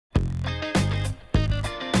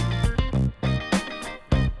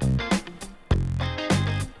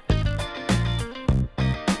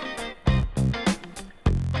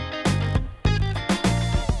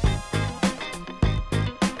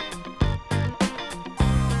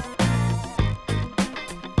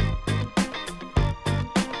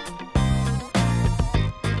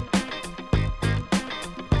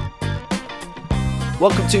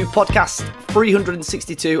Welcome to podcast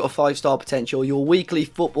 362 of 5-Star Potential, your weekly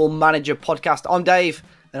football manager podcast. I'm Dave,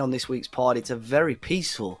 and on this week's pod, it's a very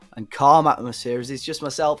peaceful and calm atmosphere as it's just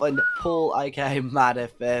myself and Paul, aka Mad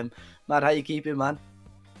FM. Mad, how you keeping, man?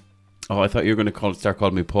 Oh, I thought you were going to start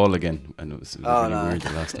calling me Paul again, and it was really weird the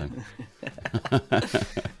last time.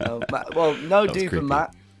 Well, no duping,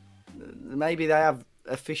 Matt. Maybe they have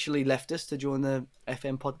officially left us to join the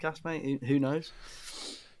FM podcast, mate. Who knows?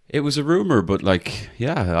 It was a rumor, but I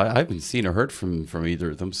haven't seen or heard from either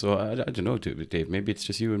of them. So I don't know, Dave. Maybe it's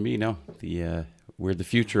just you and me now. We're the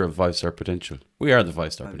future of 5-Star Potential. We are the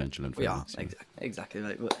 5-Star Potential. We are, exactly,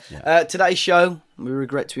 mate. But, today's show, we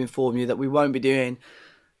regret to inform you that we won't be doing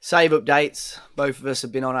save updates. Both of us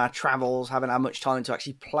have been on our travels, haven't had much time to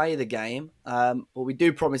actually play the game. But we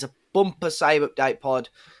do promise a bumper save update pod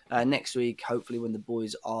next week, hopefully when the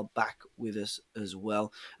boys are back with us as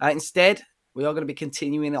well. Instead, we are going to be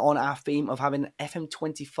continuing on our theme of having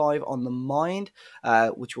FM25 on the mind,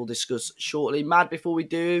 which we'll discuss shortly. Mad, before we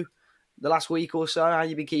do, the last week or so, how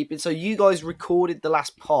you been keeping? So you guys recorded the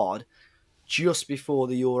last pod just before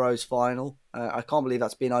the Euros final. I can't believe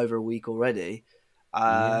that's been over a week already.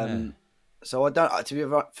 So I don't, to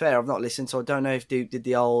be fair, I've not listened, so I don't know if Duke did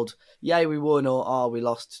the old, yay, we won, or we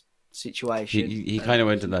lost situation. He kind of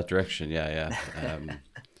went in that direction, yeah.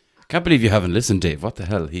 Can't believe you haven't listened, Dave. What the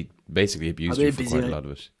hell? He basically abused you for quite a lot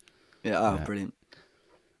of it. Yeah, brilliant.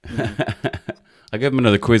 I gave him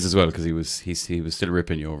another quiz as well because he was still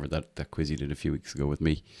ripping you over that quiz he did a few weeks ago with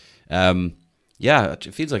me.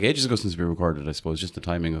 It feels like ages ago since we recorded, I suppose, just the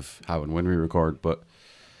timing of how and when we record. But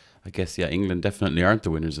I guess, England definitely aren't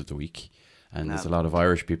the winners of the week. And there's a lot of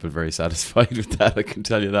Irish people very satisfied with that, I can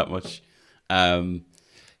tell you that much.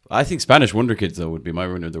 I think Spanish Wonder Kids, though, would be my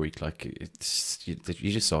winner of the week. Like,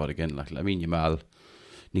 you just saw it again. Like, Lamine Yamal,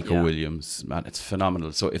 Nico Williams, man, it's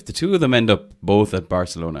phenomenal. So if the two of them end up both at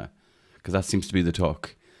Barcelona, because that seems to be the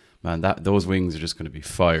talk, man, those wings are just going to be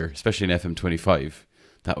fire, especially in FM25.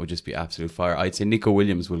 That would just be absolute fire. I'd say Nico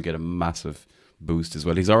Williams will get a massive boost as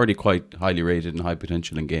well. He's already quite highly rated and high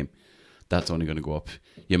potential in game. That's only going to go up.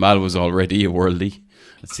 Yamal was already a worldie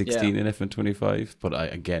at 16 in FM25, but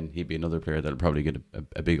he'd be another player that'll probably get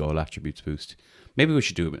a big old attributes boost. Maybe we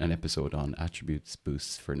should do an episode on attributes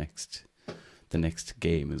boosts for the next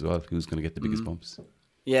game as well. Who's going to get the biggest bumps?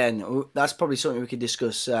 Yeah, no, that's probably something we could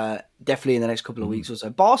discuss definitely in the next couple of weeks or so.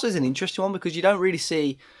 Barca is an interesting one because you don't really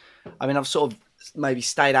see. I mean, I've sort of maybe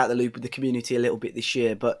stayed out of the loop with the community a little bit this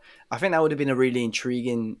year, but I think that would have been a really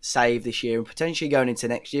intriguing save this year and potentially going into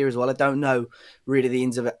next year as well. I don't know really the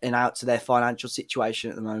ins and outs of their financial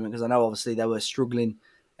situation at the moment because I know obviously they were struggling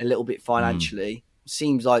a little bit financially.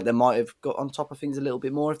 Seems like they might have got on top of things a little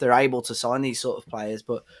bit more if they're able to sign these sort of players,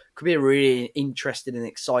 but could be a really interesting and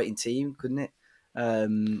exciting team, couldn't it?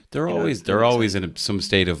 They're always in some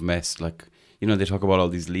state of mess. Like, they talk about all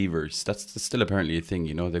these levers. That's still apparently a thing.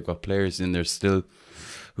 They've got players in there still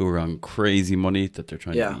who are on crazy money that they're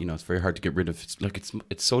trying to. It's very hard to get rid of.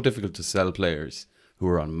 It's so difficult to sell players who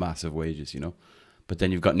are on massive wages. But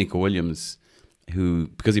then you've got Nico Williams, who,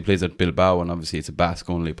 because he plays at Bilbao and obviously it's a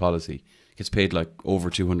Basque only policy, gets paid like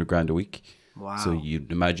over 200 grand a week. Wow. So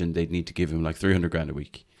you'd imagine they'd need to give him like 300 grand a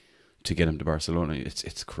week to get him to Barcelona.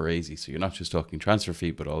 It's crazy. So you're not just talking transfer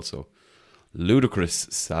fee, but also ludicrous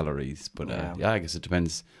salaries. But I guess it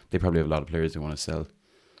depends. They probably have a lot of players they want to sell.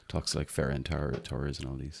 Talks like Ferran Torres and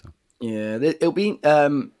all these. So yeah, it'll be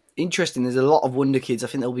interesting. There's a lot of wonder kids. I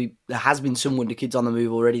think there has been some wonder kids on the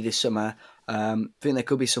move already this summer. I think there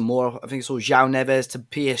could be some more. I think João Neves to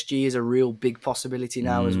PSG is a real big possibility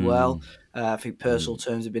now as well. I think personal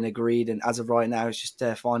terms have been agreed, and as of right now, it's just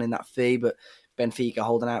finding that fee. But Benfica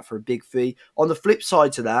holding out for a big fee. On the flip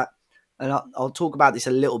side to that, and I'll talk about this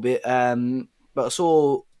a little bit, but I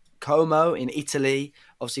saw Como in Italy.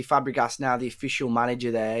 Obviously, Fabregas now the official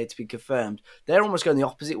manager there. It's been confirmed. They're almost going the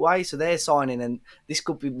opposite way, so they're signing, and this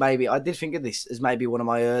could be maybe. I did think of this as maybe one of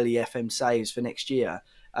my early FM saves for next year.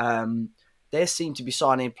 They seem to be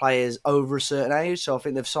signing players over a certain age, so I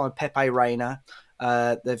think they've signed Pepe Reina.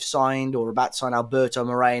 They've signed or about to sign Alberto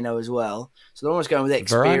Moreno as well. So they're almost going with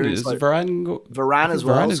experience. Varane as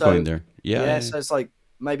well. Varane is going there. Yeah. So it's like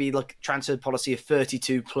maybe like transfer policy of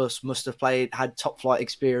 32 plus, must have had top flight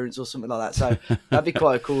experience or something like that. So that'd be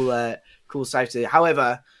quite a cool save to do.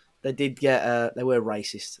 However, they did get they were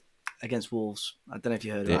racist against Wolves. I don't know if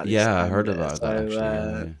you heard about this. Yeah, I heard about that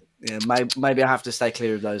actually. Yeah, maybe I have to stay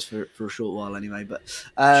clear of those for a short while anyway. But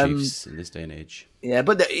Chiefs in this day and age. Yeah,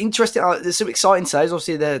 but interesting. There's some exciting saves.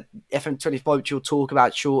 Obviously, the FM25, which we'll talk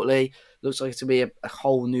about shortly, looks like it's going to be a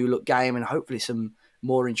whole new look game and hopefully some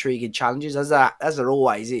more intriguing challenges, as there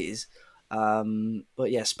always is. But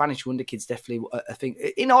yeah, Spanish wonder kids definitely. I think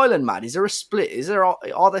in Ireland, Matt, is there a split?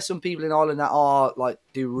 Are there some people in Ireland that are like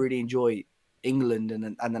do really enjoy England and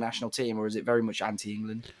the national team, or is it very much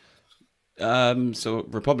anti-England? So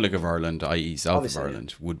Republic of Ireland, i.e. South Obviously, of yeah.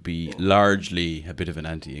 Ireland, would be largely a bit of an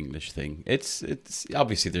anti-English thing. It's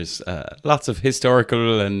obviously there's lots of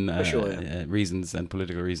historical and For sure, yeah. reasons and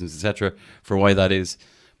political reasons, etc., for why that is.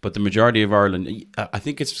 But the majority of Ireland, I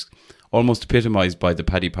think it's almost epitomised by the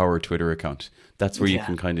Paddy Power Twitter account. That's where you Yeah.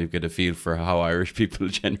 can kind of get a feel for how Irish people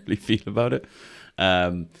generally feel about it.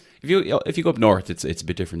 If you go up north, it's a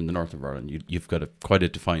bit different in the north of Ireland. You've got quite a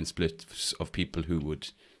defined split of people who would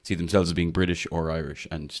see themselves as being British or Irish,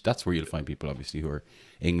 and that's where you'll find people obviously who are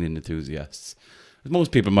England enthusiasts. As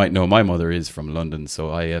most people might know, my mother is from London,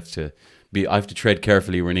 so I have to tread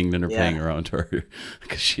carefully when England are playing around her,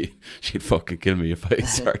 because she'd fucking kill me if I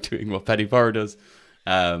start doing what Paddy Power does.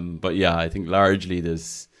 But yeah, I think largely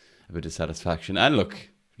there's a bit of satisfaction. And look,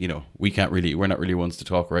 we're not really ones to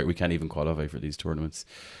talk, right? We can't even qualify for these tournaments.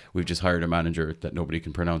 We've just hired a manager that nobody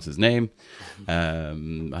can pronounce his name.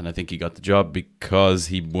 And I think he got the job because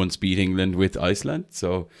he once beat England with Iceland.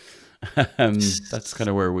 So that's kind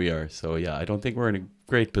of where we are. So yeah, I don't think we're in a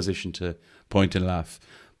great position to point and laugh.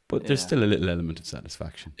 But there's still a little element of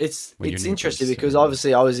satisfaction. It's interesting because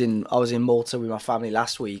obviously I was in Malta with my family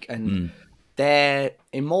last week, and there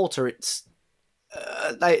in Malta it's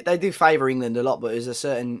they do favour England a lot, but there's a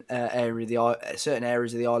certain certain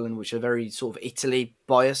areas of the island which are very sort of Italy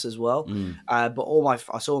bias as well. But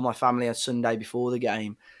I saw my family on Sunday before the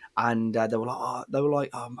game, and they were like,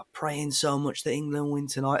 oh, I'm praying so much that England win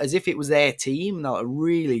tonight, as if it was their team. They were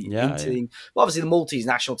really into. Well, obviously, the Maltese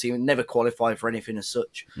national team never qualified for anything as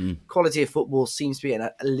such. Quality of football seems to be getting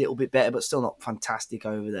a little bit better, but still not fantastic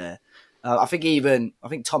over there. I think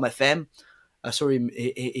Tom FM. I saw him.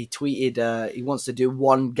 He tweeted he wants to do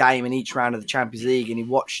one game in each round of the Champions League, and he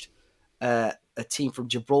watched a team from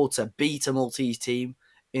Gibraltar beat a Maltese team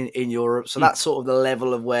in Europe. So that's sort of the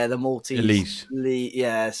level of where the Maltese elite.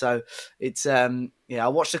 Yeah. So it's I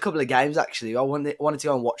watched a couple of games actually. I wanted to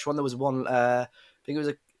go and watch one. There was one. I think it was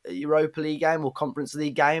a Europa League game or Conference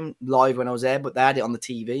League game live when I was there, but they had it on the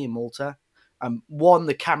TV in Malta. And one,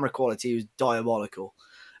 the camera quality was diabolical.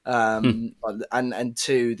 And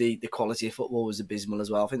two, the quality of football was abysmal as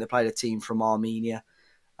well. I think they played a team from Armenia,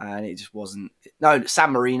 and it just wasn't. No, San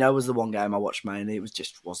Marino was the one game I watched mainly. It was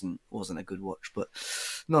just wasn't a good watch, but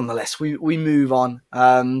nonetheless, we move on.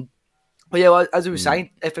 But yeah, as we were saying,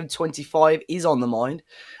 FM25 is on the mind,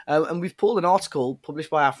 and we've pulled an article published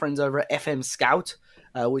by our friends over at FM Scout,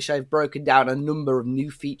 which they've broken down a number of new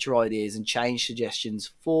feature ideas and change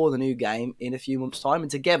suggestions for the new game in a few months' time.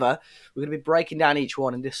 And together, we're going to be breaking down each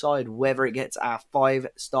one and decide whether it gets our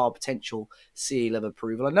 5-star potential seal of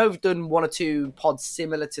approval. I know we've done one or two pods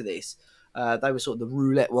similar to this. They were sort of the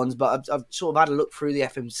roulette ones, but I've sort of had a look through the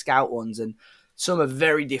FM Scout ones, and some are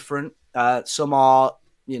very different. Some are,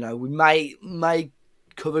 we may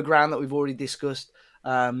cover ground that we've already discussed,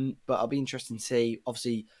 but I'll be interested to see,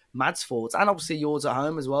 obviously, Mad's thoughts, and obviously yours at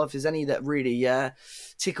home as well. If there's any that really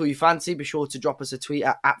tickle your fancy, be sure to drop us a tweet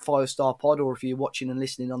at 5-star pod, or if you're watching and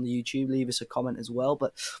listening on the YouTube, leave us a comment as well.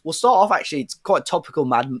 But we'll start off, actually, it's quite topical,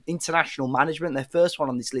 Mad. International management, their first one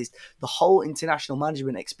on this list. The whole international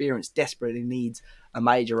management experience desperately needs a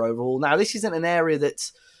major overhaul. Now, this isn't an area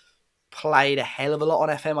that's played a hell of a lot on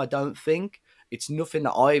FM, I don't think. It's nothing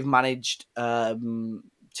that I've managed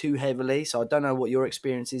too heavily, so I don't know what your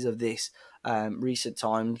experience is of this recent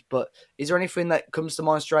times, but is there anything that comes to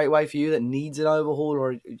mind straight away for you that needs an overhaul,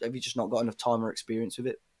 or have you just not got enough time or experience with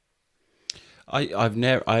it? I have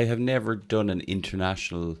never done an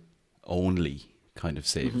international only kind of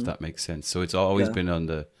save, if that makes sense. So it's always been on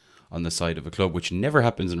the side of a club, which never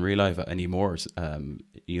happens in real life anymore.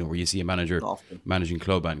 Where you see a manager managing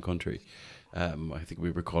club and country. I think we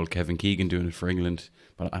recall Kevin Keegan doing it for England,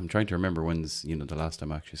 but I'm trying to remember when's the last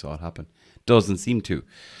time I actually saw it happen. Doesn't seem to.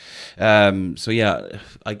 So yeah,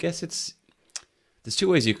 I guess there's two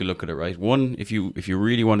ways you could look at it, right? One, if you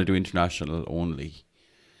really want to do international only,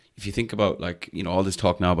 if you think about all this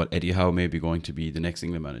talk now about Eddie Howe maybe going to be the next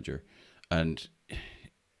England manager, and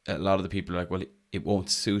a lot of the people are like, well, it won't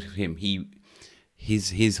suit him.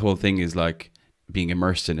 His whole thing is like being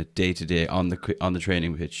immersed in it day to day on the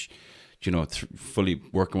training pitch. Fully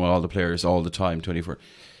working with all the players all the time, 24.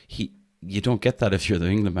 You don't get that if you're the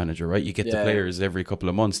England manager, right? You get the players every couple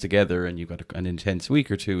of months together, and you've got an intense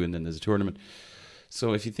week or two, and then there's a tournament.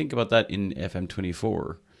 So if you think about that in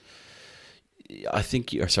FM24, I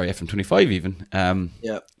think, FM25 even,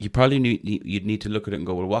 you probably you'd need to look at it and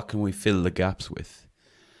go, well, what can we fill the gaps with?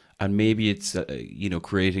 And maybe it's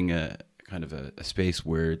creating a kind of a space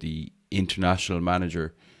where the international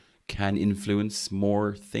manager can influence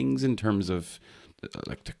more things in terms of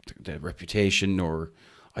like the reputation, or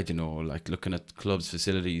I don't know, like looking at clubs'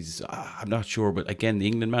 facilities. I'm not sure, but again, the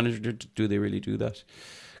England manager, do they really do that?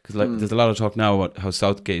 Because like there's a lot of talk now about how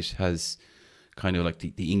Southgate has kind of like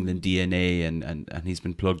the England DNA, and he's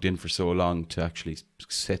been plugged in for so long to actually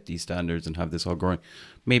set these standards and have this all growing.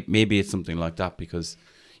 Maybe it's something like that, because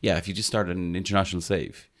yeah, if you just start an international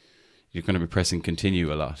save, you're going to be pressing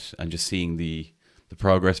continue a lot and just seeing the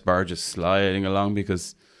progress bar just sliding along,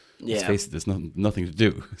 because let's face it, there's nothing to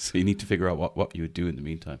do. So you need to figure out what you would do in the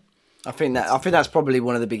meantime. I think that's probably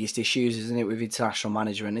one of the biggest issues, isn't it, with international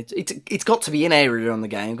management? It's got to be an area on the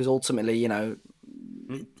game, because ultimately, you know,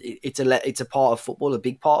 it's a part of football, a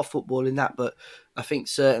big part of football in that. But I think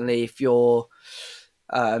certainly if you're,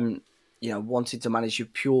 wanting to manage your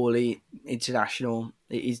purely international,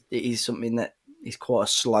 it is something that is quite a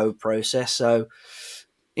slow process. So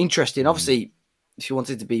interesting. Obviously, if you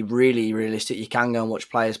wanted to be really realistic, you can go and watch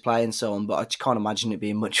players play and so on. But I just can't imagine it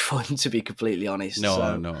being much fun, to be completely honest.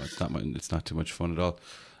 No, it's not too much fun at all.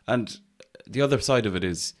 And the other side of it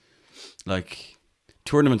is, like,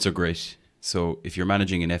 tournaments are great. So if you're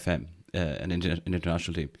managing an FM, an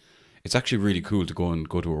international team, it's actually really cool to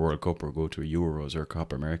go to a World Cup or go to a Euros or a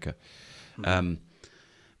Copa America.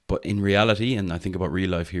 But in reality, and I think about real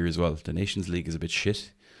life here as well, the Nations League is a bit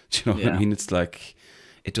shit. Do you know what I mean? It's like,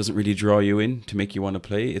 it doesn't really draw you in to make you want to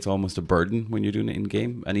play. It's almost a burden when you're doing it in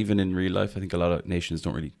game. And even in real life, I think a lot of nations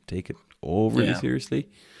don't really take it overly seriously.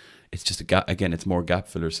 It's just a gap. Again, it's more gap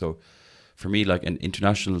filler. So for me, like, an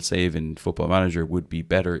international save in Football Manager would be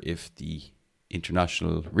better if the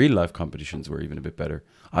international real life competitions were even a bit better.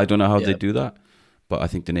 I don't know how they do that, but I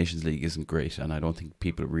think the Nations League isn't great, and I don't think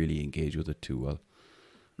people really engage with it too well.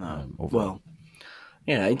 Well,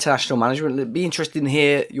 international management. It'd be interesting to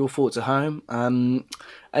hear your thoughts at home. An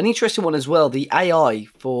interesting one as well, the AI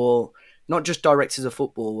for not just directors of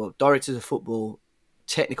football,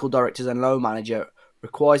 technical directors and loan manager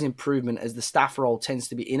requires improvement, as the staff role tends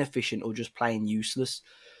to be inefficient or just plain useless.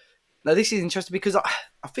 Now, this is interesting because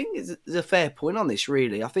I think there's a fair point on this,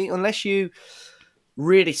 really. I think unless you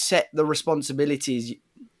really set the responsibilities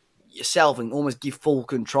yourself and almost give full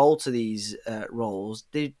control to these roles,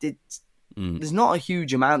 there's not a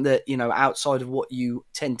huge amount that, outside of what you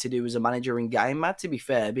tend to do as a manager in game, Matt, to be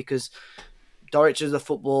fair, because directors of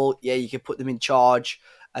football, you could put them in charge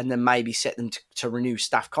and then maybe set them to renew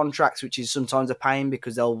staff contracts, which is sometimes a pain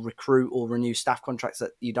because they'll recruit or renew staff contracts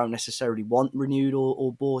that you don't necessarily want renewed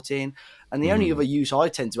or bought in. And the only other use I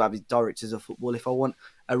tend to have is directors of football. If I want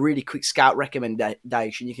a really quick scout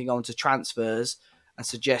recommendation, you can go onto transfers and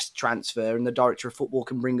suggest transfer, and the director of football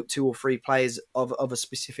can bring up 2 or 3 players of a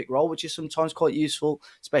specific role, which is sometimes quite useful,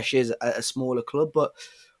 especially as a smaller club. But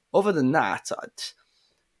other than that,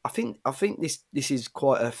 I think this is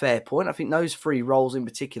quite a fair point. I think those 3 roles in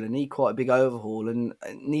particular need quite a big overhaul and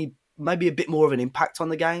need maybe a bit more of an impact on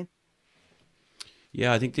the game.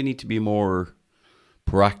 Yeah, I think they need to be more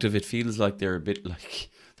proactive. It feels like they're a bit like,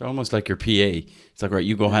 they're almost like your PA. It's like, right,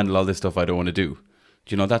 you go handle all this stuff I don't want to do.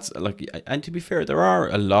 Do you know, that's like, and to be fair, there are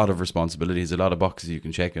a lot of responsibilities, a lot of boxes you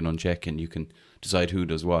can check and uncheck, and you can decide who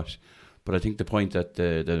does what. But I think the point that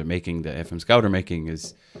they're making, the FM Scout are making,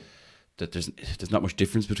 is that there's not much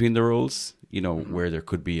difference between the roles, where there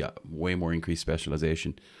could be a way more increased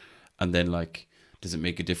specialization. And then, like, does it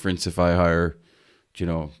make a difference if I hire,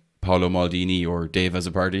 Paolo Maldini or Dave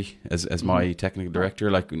Azzopardi as my technical director,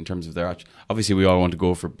 like, in terms of their obviously we all want to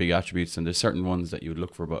go for big attributes, and there's certain ones that you would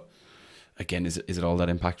look for, but again, is it all that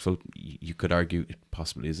impactful? You could argue it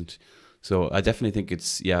possibly isn't. So I definitely think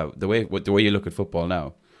it's, the way you look at football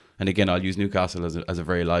now, and again, I'll use Newcastle as a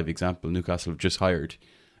very live example. Newcastle have just hired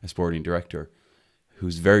a sporting director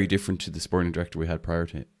who's very different to the sporting director we had prior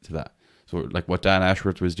to that. So, like, what Dan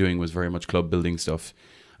Ashworth was doing was very much club building stuff,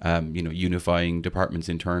 unifying departments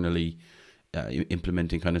internally,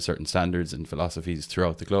 implementing kind of certain standards and philosophies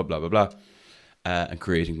throughout the club, blah, blah, blah, and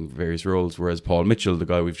creating various roles. Whereas Paul Mitchell, the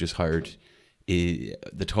guy we've just hired,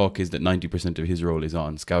 the talk is that 90% of his role is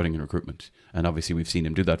on scouting and recruitment. And obviously we've seen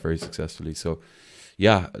him do that very successfully. So,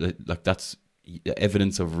 like, that's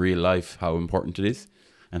evidence of real life, how important it is,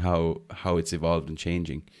 and how it's evolved and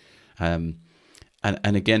changing. And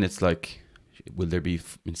again, it's like, will there be,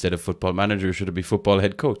 instead of football manager, should it be football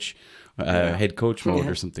head coach, head coach mode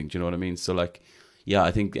or something? Do you know what I mean? So, like,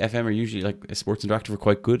 I think the FM are usually, like, a sports interactive, are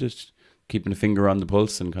quite good at keeping a finger on the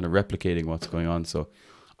pulse and kind of replicating what's going on. So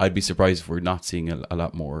I'd be surprised if we're not seeing a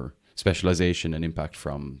lot more specialization and impact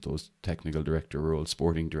from those technical director roles,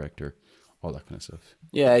 sporting director, all that kind of stuff.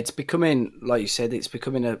 Yeah, it's becoming, like you said, it's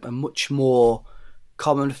becoming a much more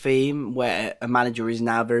common theme where a manager is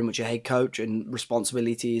now very much a head coach and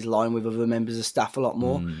responsibility is lying with other members of staff a lot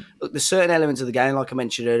more. Look, there's certain elements of the game, like I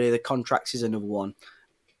mentioned earlier, the contracts is another one.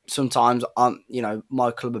 Sometimes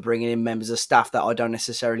my club are bringing in members of staff that I don't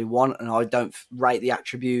necessarily want, and I don't rate the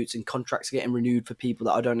attributes, and contracts are getting renewed for people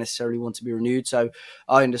that I don't necessarily want to be renewed. So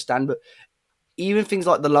I understand, but even things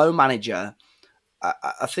like the loan manager,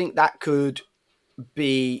 I think that could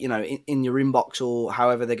be, in your inbox or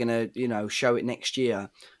however they're going to, show it next year,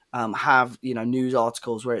 have, news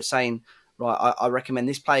articles where it's saying, right, I recommend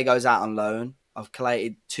this player goes out on loan. I've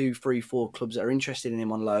collated 2, 3, 4 clubs that are interested in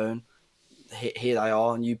him on loan. Here they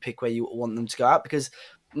are, and you pick where you want them to go out, because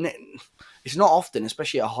it's not often,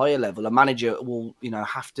 especially at a higher level, a manager will,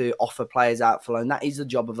 have to offer players out for loan. That is the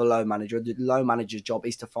job of a loan manager. The loan manager's job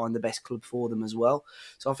is to find the best club for them as well.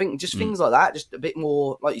 So I think just things like that, just a bit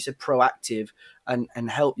more, like you said, proactive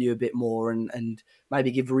and help you a bit more and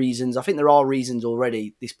maybe give reasons. I think there are reasons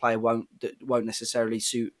already this player won't necessarily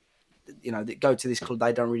suit, that go to this club,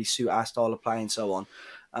 they don't really suit our style of play and so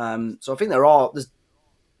on. So I think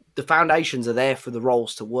the foundations are there for the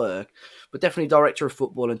roles to work, but definitely director of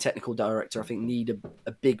football and technical director, I think, need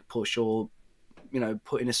a big push, or,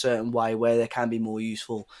 put in a certain way where they can be more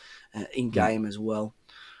useful in game as well.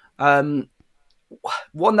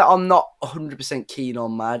 One that I'm not 100% keen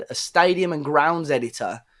on, Mad, a stadium and grounds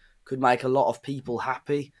editor could make a lot of people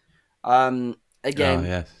happy. Football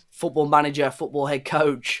manager, football head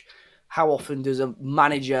coach. How often does a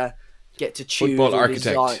manager get to choose football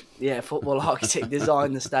architect? Football architect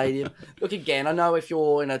design the stadium. Look, again, I know if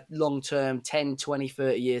you're in a long-term 10, 20,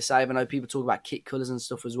 30-year save, I know people talk about kit colours and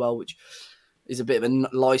stuff as well, which is a bit of a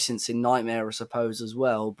licensing nightmare, I suppose, as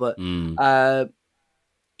well. But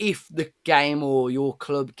if the game or your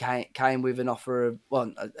club came with an offer of,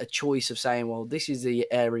 a choice of saying, well, this is the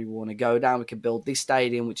area we want to go down, we can build this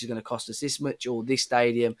stadium, which is going to cost us this much, or this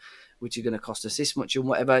stadium, which is going to cost us this much, and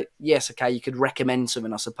whatever. Yes, okay, you could recommend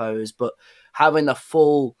something, I suppose, but having a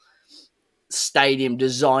full stadium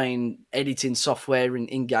design editing software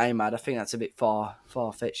in game, I think that's a bit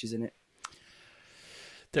far-fetched, isn't it?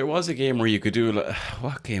 There was a game where you could do,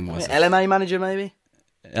 what game was it? LMA Manager, maybe?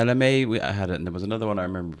 LMA, I had it, and there was another one I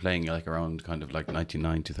remember playing around kind of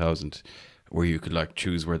 99, 2000, where you could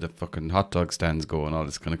choose where the fucking hot dog stands go and all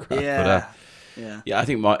this kind of crap. Yeah. But, yeah, I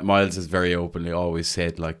think Miles has very openly always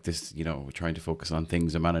said this, we're trying to focus on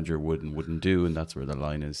things a manager would and wouldn't do, and that's where the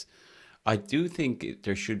line is. I do think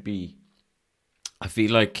there should be, I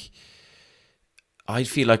feel like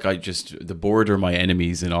the board are my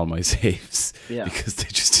enemies in all my saves, because they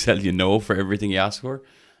just tell you no for everything you ask for.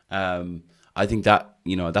 I think that,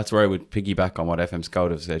 that's where I would piggyback on what FM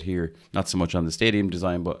Scout have said here, not so much on the stadium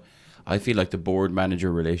design, but I feel like the board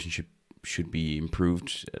manager relationship should be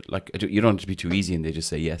improved. You don't have to be too easy and they just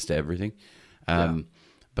say yes to everything. But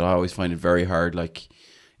I always find it very hard.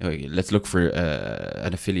 Let's look for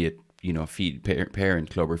an affiliate, parent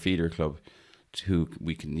club or feeder club who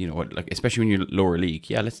we can, especially when you're lower league.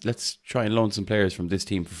 Yeah, let's try and loan some players from this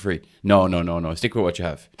team for free. No. Stick with what you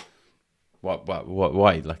have. What?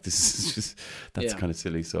 Why? This is just, that's kind of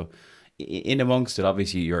silly. So in amongst it,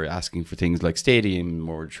 obviously you're asking for things like stadium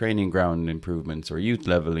or training ground improvements or youth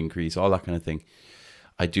level increase, all that kind of thing.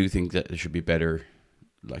 I do think that there should be better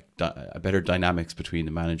dynamics between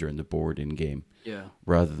the manager and the board in game,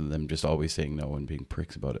 rather than them just always saying no and being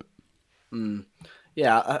pricks about it.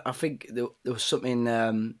 Yeah, I think there was something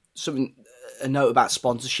a note about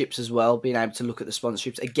sponsorships as well, being able to look at the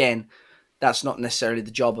sponsorships. Again, that's not necessarily the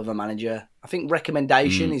job of a manager. I think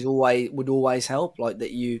recommendation would always help, like that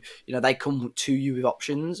they come to you with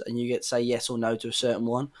options and you get to say yes or no to a certain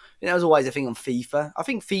one. That was always a thing on FIFA. I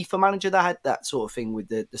think FIFA Manager, they had that sort of thing with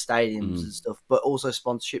the stadiums and stuff, but also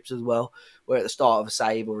sponsorships as well, where at the start of a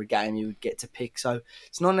save or a game you would get to pick. So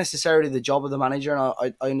it's not necessarily the job of the manager, and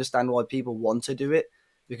I understand why people want to do it,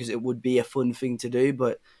 because it would be a fun thing to do,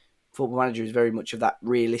 but Football Manager is very much of that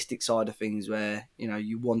realistic side of things where,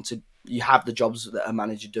 you have the jobs that a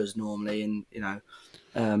manager does normally, and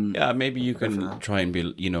maybe you can try and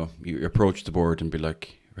be, you approach the board and be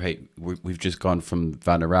like, right, we've just gone from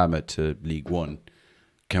Vanarama to League One.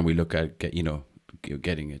 Can we look at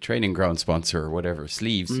getting a training ground sponsor or whatever,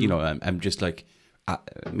 sleeves? I'm just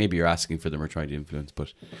maybe you're asking for them or trying to influence,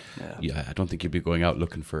 but I don't think you'd be going out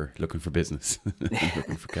looking for business,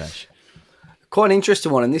 looking for cash. Quite an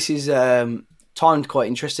interesting one, and this is timed quite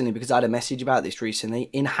interestingly because I had a message about this recently.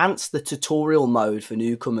 Enhance the tutorial mode for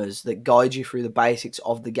newcomers that guide you through the basics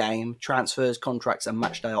of the game, transfers, contracts, and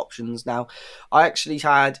matchday options. Now, I actually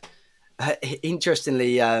had,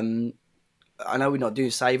 interestingly, I know we're not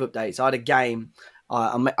doing save updates. I had a game.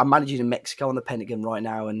 I'm managing in Mexico on the Pentagon right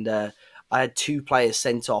now, and I had 2 players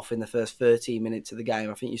sent off in the first 13 minutes of the game.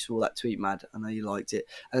 I think you saw that tweet, Mad. I know you liked it.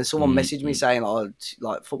 And then someone messaged me saying, "Oh,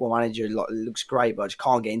 like Football Manager, like, it looks great, but I just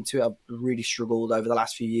can't get into it. I've really struggled over the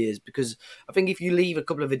last few years because I think if you leave a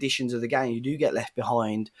couple of editions of the game, you do get left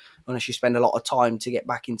behind unless you spend a lot of time to get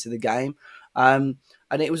back into the game." And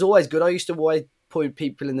it was always good. I used to always point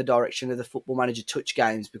people in the direction of the Football Manager touch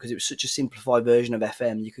games because it was such a simplified version of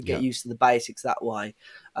FM. You could get used to the basics that way.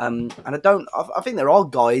 And I think there are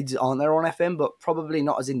guides, aren't there, on FM, but probably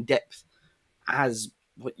not as in depth as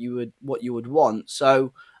what you would want.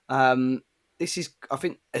 So this is, I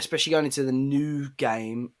think, especially going into the new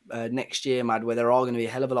game next year, Mad, where there are going to be a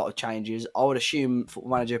hell of a lot of changes. I would assume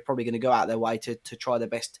Football Manager are probably going to go out their way to try their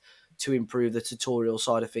best to improve the tutorial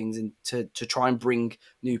side of things and to try and bring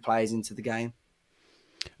new players into the game.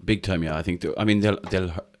 Big time, yeah. I think.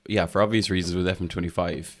 They'll yeah, for obvious reasons with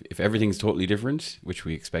FM25. If everything's totally different, which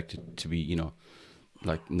we expect it to be,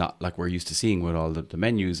 like not like we're used to seeing with all the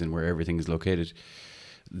menus and where everything is located,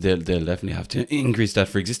 they'll definitely have to increase that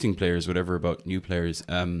for existing players. Whatever about new players.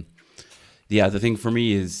 Yeah, the thing for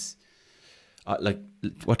me is, like,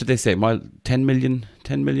 what did they say? 10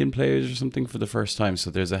 million players or something for the first time.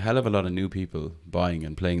 So there's a hell of a lot of new people buying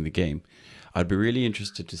and playing the game. I'd be really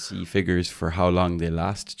interested to see figures for how long they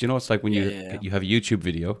last. Do you know, it's like when you have a YouTube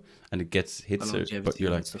video and it gets hits, but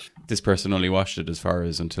you're like, this person only watched it as far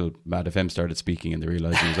as until Mad FM started speaking and they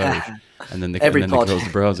realised he was Irish. And then they closed the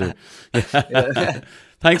browser. Yeah.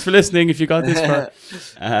 Thanks for listening if you got this far.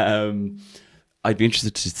 I'd be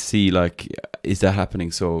interested to see, like, is that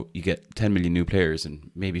happening? So you get 10 million new players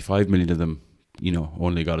and maybe 5 million of them,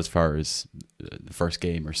 only got as far as the first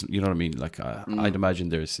game or something. You know what I mean? Like, I'd imagine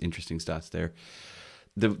there's interesting stats there.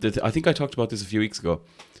 I think I talked about this a few weeks ago.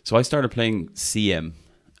 So I started playing CM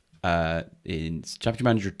in Championship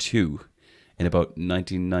Manager 2 in about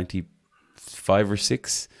 1995 or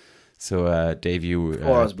 6. So Dave, you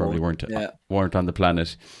probably weren't on the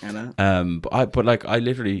planet. I know. But I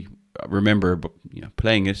literally remember,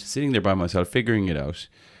 playing it, sitting there by myself, figuring it out,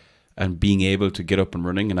 and being able to get up and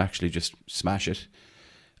running and actually just smash it.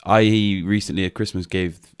 I recently at Christmas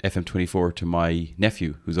gave FM24 to my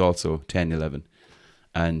nephew, who's also 10, 11,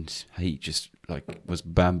 and he just was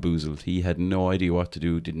bamboozled. He had no idea what to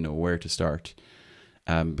do, didn't know where to start,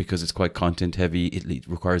 because it's quite content heavy. It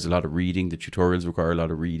requires a lot of reading. The tutorials require a lot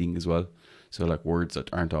of reading as well. So like words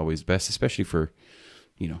that aren't always best, especially for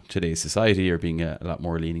today's society, are being a lot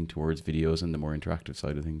more leaning towards videos and the more interactive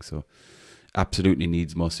side of things. So absolutely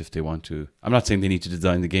needs must if they want to. I'm not saying they need to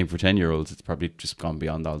design the game for 10-year-olds. It's probably just gone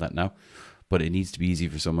beyond all that now. But it needs to be easy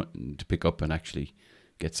for someone to pick up and actually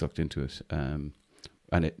get sucked into it. And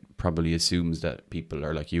it probably assumes that people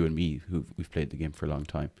are like you and me, we've played the game for a long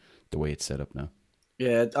time, the way it's set up now.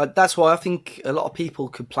 Yeah, that's why I think a lot of people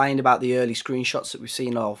complained about the early screenshots that we've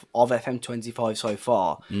seen of FM25 so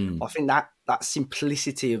far. I think that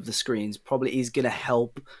simplicity of the screens probably is going to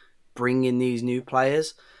help bring in these new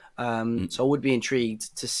players. So I would be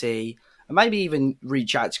intrigued to see, and maybe even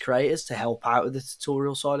reach out to creators to help out with the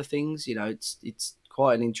tutorial side of things. It's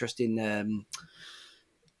quite an interesting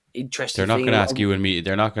They're not going to ask you and me.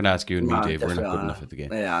 They're not going to ask you and me, Dave. We're not good enough at the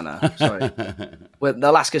game. Yeah, I know. Sorry. Well,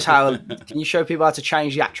 they'll ask us can you show people how to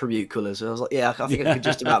change the attribute colours? I was like, I think I could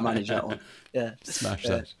just about manage that one. Yeah. Smash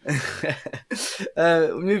that.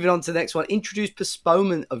 Moving on to the next one. Introduce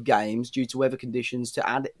postponement of games due to weather conditions to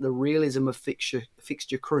add the realism of fixture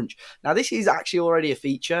crunch. Now, this is actually already a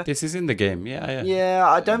feature. This is in the game, yeah. Yeah,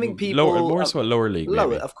 I don't think people... More so a lower league,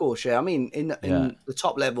 Lower, of course, yeah. I mean, in the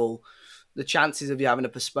top level, the chances of you having a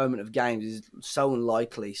postponement of games is so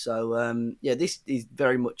unlikely. So, this is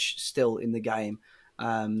very much still in the game.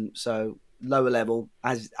 So, lower level,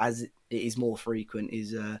 as it is more frequent,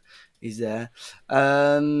 is there.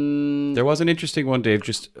 There was an interesting one, Dave,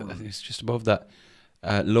 it's just above that.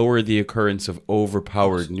 Lower the occurrence of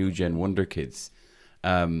overpowered new gen wonder kids.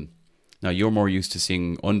 Now you're more used to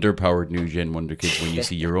seeing underpowered new gen wonder kids when you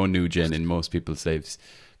see your own new gen in most people's saves,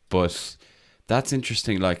 but that's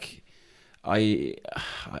interesting. Like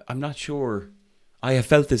I'm not sure. I have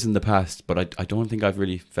felt this in the past, but I don't think I've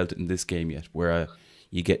really felt it in this game yet, where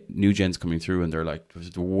you get new gens coming through and they're like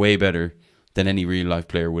way better than any real life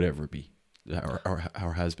player would ever be,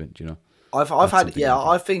 or has been.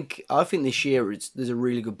 I think this year there's a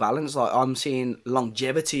really good balance. Like I'm seeing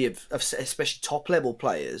longevity of especially top level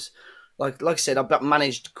players. Like I said, I've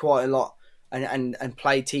managed quite a lot and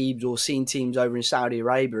played teams or seen teams over in Saudi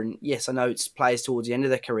Arabia. And yes, I know it's players towards the end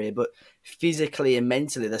of their career, but physically and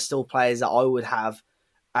mentally, they're still players that I would have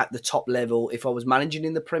at the top level if I was managing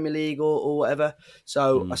in the Premier League or whatever.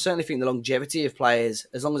 So I certainly think the longevity of players,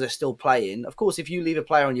 as long as they're still playing, of course, if you leave a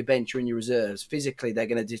player on your bench or in your reserves, physically they're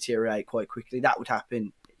going to deteriorate quite quickly. That would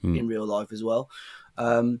happen in real life as well.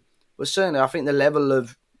 But certainly, I think the level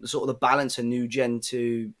of sort of the balance of new gen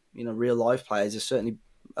to real life players is certainly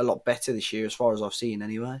a lot better this year, as far as I've seen,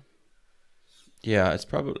 anyway. Yeah, it's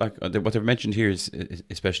probably like what they've mentioned here is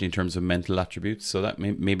especially in terms of mental attributes. So that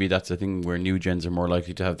maybe that's a thing where new gens are more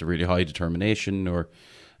likely to have the really high determination or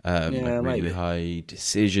like really maybe high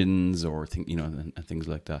decisions or and things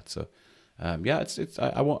like that. So yeah,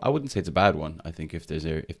 I wouldn't say it's a bad one. I think if there's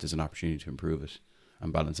an opportunity to improve it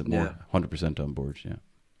and balance it more, 100% on board. Yeah.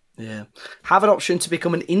 Yeah. Have an option to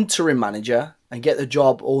become an interim manager and get the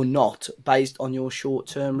job or not based on your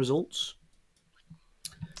short-term results.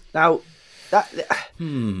 Now, that's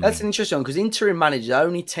an interesting one because interim managers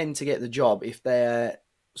only tend to get the job if they're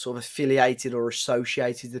sort of affiliated or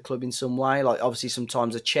associated to the club in some way. Like, obviously,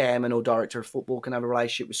 sometimes a chairman or director of football can have a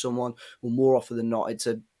relationship with someone, or more often than not, it's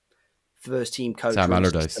a first-team coach Sam or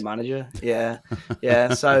Allardyce. assistant manager. Yeah.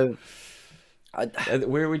 Yeah. So,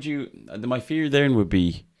 where would you... My fear then would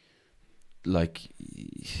be like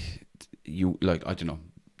I don't know,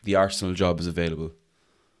 the Arsenal job is available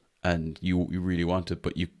and you really want it,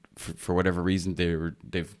 but you for whatever reason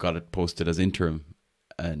they've got it posted as interim,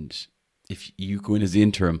 and if you go in as the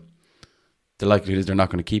interim, the likelihood is they're not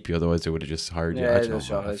going to keep you, otherwise they would have just hired you. I don't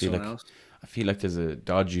know. I feel like there's a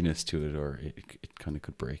dodginess to it, or it kind of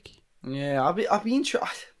could break. Yeah, I'd be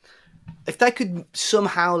interested if they could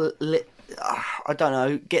somehow I don't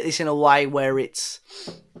know, get this in a way where it's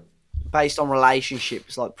based on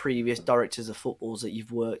relationships, like previous directors of footballs that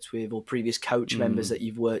you've worked with, or previous coach members that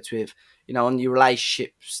you've worked with, on your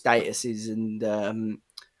relationship statuses and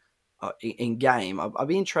in game. I'd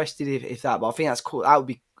be interested if that, but I think that's cool. That would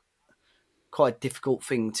be quite a difficult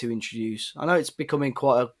thing to introduce. I know it's becoming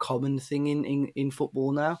quite a common thing in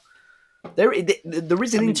football now. There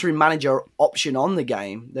is an interim manager option on the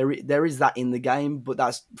game. There is that in the game, but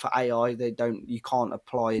that's for AI. You can't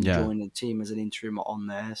apply and join the team as an interim on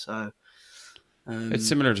there. So it's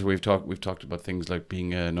similar to we've talked about things like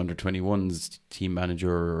being an under-21s team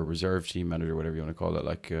manager or reserve team manager, whatever you want to call it,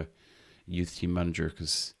 like a youth team manager.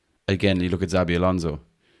 Because again, you look at Xabi Alonso.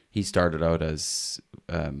 He started out as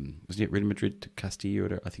was he at Real Madrid,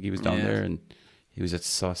 Castillo? I think he was down there, and he was at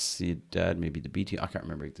Sociedad, maybe the B team. I can't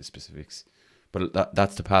remember the specifics, but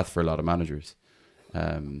that's the path for a lot of managers.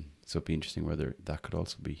 So it'd be interesting whether that could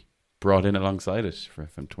also be brought in alongside it for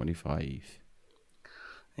FM25.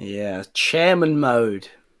 Yeah, chairman mode.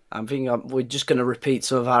 I'm thinking we're just going to repeat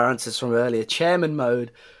some of our answers from earlier. Chairman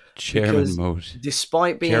mode.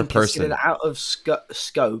 Despite being considered out of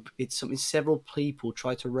scope, it's something several people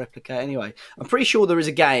try to replicate anyway. I'm pretty sure there is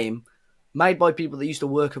a game made by people that used to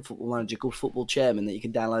work at Football Manager called Football Chairman that you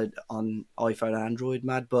can download on iPhone and Android,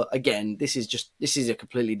 Mad. But again, this is a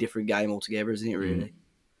completely different game altogether, isn't it, really?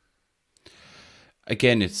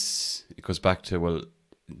 Again, it goes back to,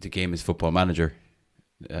 the game is Football Manager.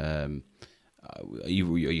 You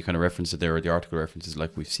kind of referenced it there, or the article references,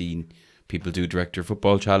 like we've seen people do director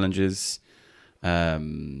football challenges,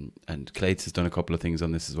 and Clates has done a couple of things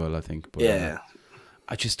on this as well, I think. But,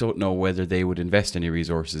 I just don't know whether they would invest any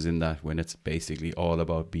resources in that when it's basically all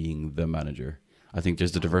about being the manager. I think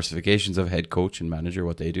there's the diversifications of head coach and manager,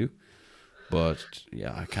 what they do. But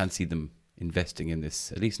yeah, I can't see them investing in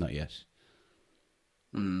this, at least not yet.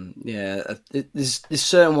 There's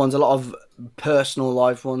certain ones, a lot of personal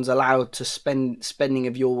life ones, allowed to spending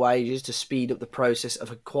of your wages to speed up the process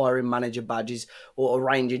of acquiring manager badges or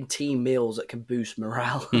arranging team meals that can boost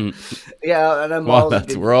morale. I know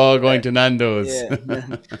we're all going to Nando's.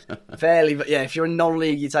 Fairly, but if you're a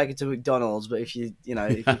non-league, you take it to McDonald's. But if you're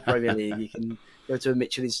Premier League, you can go to a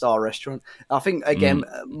Michelin star restaurant. I think again,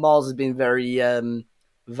 Miles has been very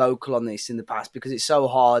vocal on this in the past because it's so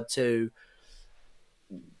hard to.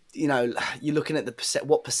 You're looking at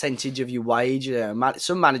what percentage of your wage.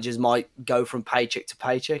 Some managers might go from paycheck to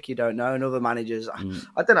paycheck. You don't know, and other managers,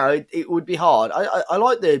 I don't know. It would be hard. I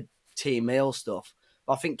like the team meal stuff,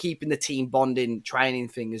 but I think keeping the team bonding training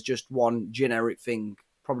thing as just one generic thing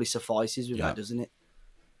probably suffices with that, doesn't it?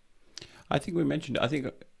 I think we mentioned. I think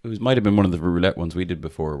might have been one of the roulette ones we did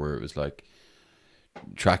before, where it was like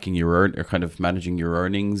tracking your or kind of managing your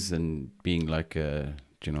earnings and being like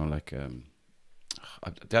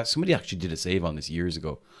somebody actually did a save on this years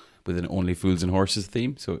ago with an Only Fools and Horses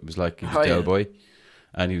theme. So it was like Del Boy,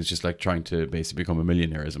 and he was just like trying to basically become a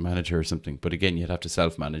millionaire as a manager or something. But again, you'd have to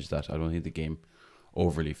self-manage that. I don't think the game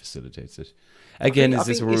overly facilitates it. Again, is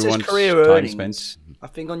this where we want time spent? I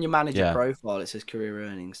think on your manager profile it says career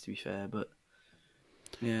earnings, to be fair, but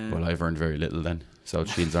Yeah. Well, I've earned very little then. South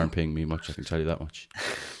Shields aren't paying me much, I can tell you that much.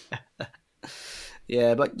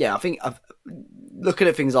 Yeah, but yeah, I think looking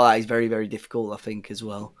at things like that is very, very difficult. I think as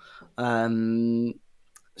well.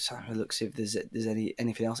 So let's see if there's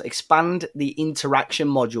anything else. Expand the interaction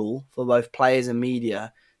module for both players and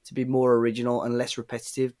media to be more original and less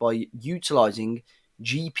repetitive by utilizing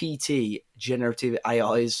GPT, generative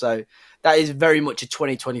AI. So that is very much a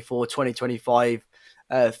 2024, 2025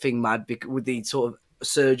 thing, Mad, with the sort of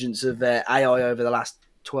surgence of AI over the last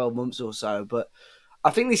 12 months or so. But I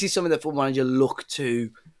think this is something that Football Manager look to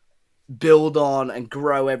build on and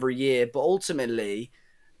grow every year. But ultimately,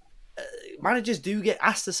 managers do get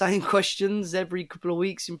asked the same questions every couple of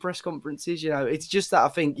weeks in press conferences. It's just that I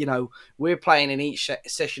think, we're playing in each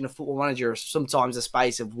session of Football Manager sometimes a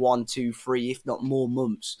space of 1, 2, 3, if not more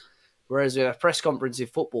months. Whereas a press conference in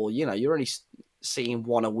football, you're only seeing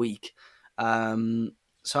one a week.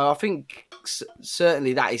 So I think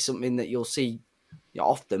certainly that is something that you'll see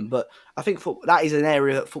often. But I think that is an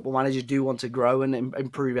area that Football Managers do want to grow and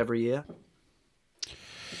improve every year.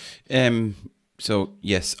 So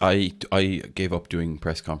yes, I gave up doing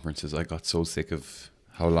press conferences. I got so sick of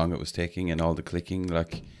how long it was taking and all the clicking.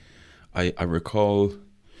 Like I recall,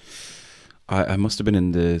 I must have been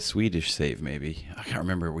in the Swedish save maybe. I can't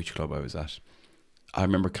remember which club I was at. I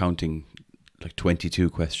remember counting like 22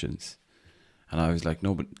 questions, and I was like,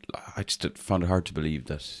 no, but I just found it hard to believe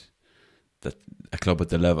that a club at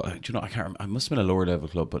the level, I can't remember, I must have been a lower level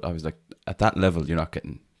club, but I was like, at that level, you're not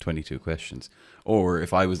getting 22 questions. Or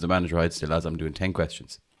if I was the manager, I'd say, lads, I'm doing 10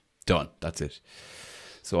 questions. Done. That's it.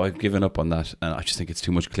 So I've given up on that, and I just think it's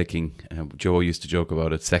too much clicking. Joe used to joke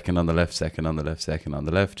about it, second on the left, second on the left, second on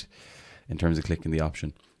the left, in terms of clicking the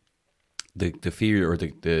option. The fear or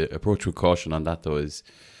the approach with caution on that, though, is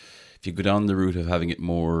if you go down the route of having it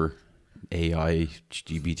more AI,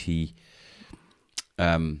 GBT,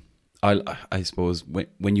 I suppose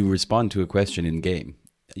when you respond to a question in game,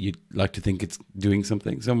 you'd like to think it's doing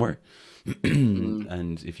something somewhere.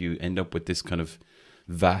 And if you end up with this kind of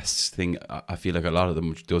vast thing, I feel like a lot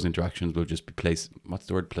of those interactions will just be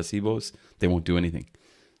placebos. They won't do anything.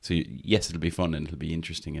 So yes, it'll be fun and it'll be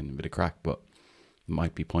interesting and a bit of crack, but it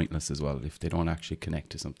might be pointless as well if they don't actually connect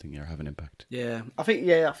to something or have an impact. Yeah, I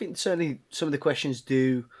think certainly some of the questions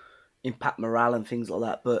do impact morale and things like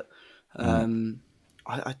that, but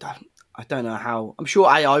I don't know how. I'm sure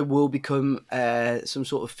AI will become some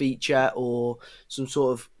sort of feature or some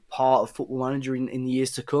sort of part of Football Manager in the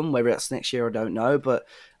years to come. Whether that's next year, I don't know, but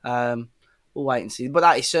we'll wait and see. But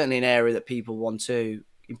that is certainly an area that people want to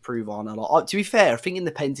improve on a lot. To be fair, I think in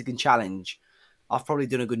the Pentagon Challenge, I've probably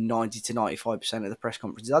done a good 90 to 95% of the press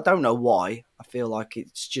conferences. I don't know why. I feel like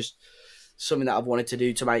it's just something that I've wanted to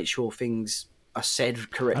do to make sure things are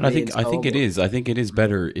said correctly. And I think it is. I think it is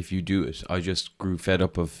better if you do it. I just grew fed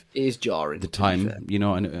up of it is jarring the time,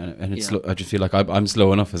 and it's slow. I just feel like I'm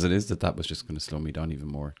slow enough as it is that was just going to slow me down even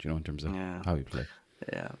more. In terms of how you play.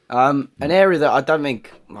 Yeah. An area that I don't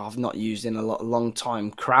think I've not used in a long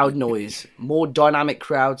time: crowd noise, more dynamic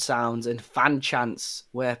crowd sounds, and fan chants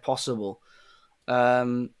where possible. I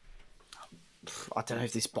don't know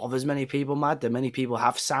if this bothers many people, Mad. Do many people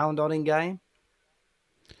have sound on in game?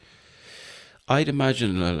 I'd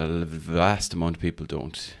imagine a vast amount of people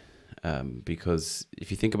don't, because if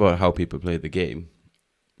you think about how people play the game,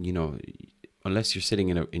 unless you're sitting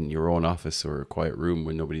in your own office or a quiet room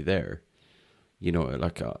with nobody there,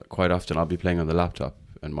 quite often I'll be playing on the laptop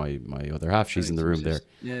and my other half, she's in the room there.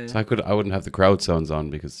 Yeah. So I wouldn't have the crowd sounds on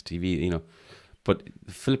because TV, But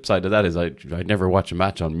the flip side of that is I'd never watch a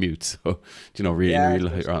match on mute, so really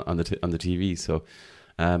on the TV. So.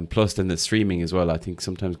 Plus, then the streaming as well. I think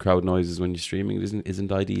sometimes crowd noises when you're streaming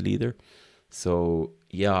isn't ideal either. So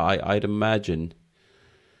yeah, I'd imagine.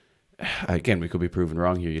 Again, we could be proven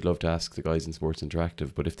wrong here. You'd love to ask the guys in Sports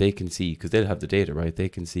Interactive, but if they can see, because they'll have the data, right? They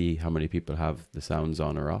can see how many people have the sounds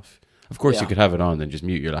on or off. Of course, you could have it on and just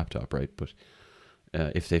mute your laptop, right? But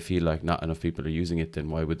if they feel like not enough people are using it,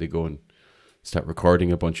 then why would they go and start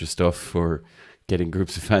recording a bunch of stuff or getting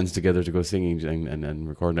groups of fans together to go singing and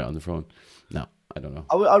recording it on the phone? No. I don't know.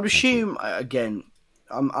 I would assume, again,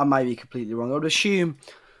 I may be completely wrong. I would assume,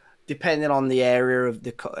 depending on the area of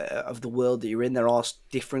the world that you're in, there are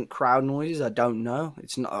different crowd noises. I don't know.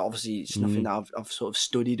 It's not obviously it's nothing that I've sort of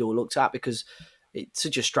studied or looked at because it's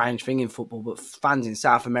such a strange thing in football. But fans in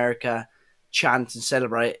South America chant and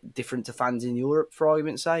celebrate different to fans in Europe, for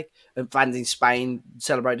argument's sake, and fans in Spain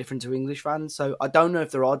celebrate different to English fans. So I don't know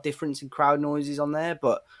if there are differences in crowd noises on there,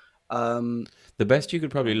 but. The best you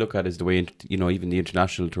could probably look at is the way, even the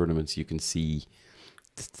international tournaments, you can see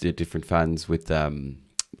the different fans with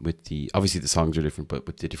obviously the songs are different, but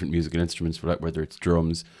with the different musical instruments, for like whether it's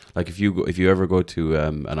drums. Like if you ever go to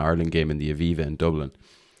an Ireland game in the Aviva in Dublin,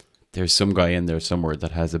 there's some guy in there somewhere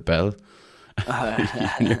that has a bell.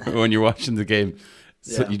 When you're watching the game,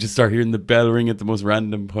 so you just start hearing the bell ring at the most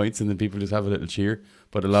random points, and then people just have a little cheer.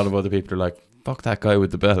 But a lot of other people are like, "Fuck that guy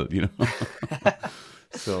with the bell," you know.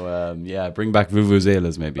 So bring back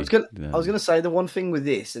vuvuzelas maybe. I was gonna say the one thing with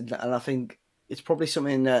this, and I think it's probably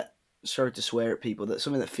something that, sorry to swear at people, that's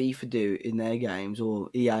something that FIFA do in their games, or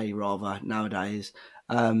EA rather nowadays.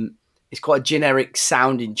 It's quite a generic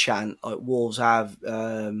sounding chant, like Wolves have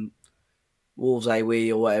Wolves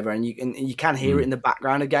AWE or whatever, and you can hear it in the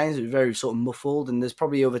background of games. It's very sort of muffled, and there's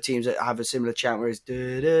probably other teams that have a similar chant where it's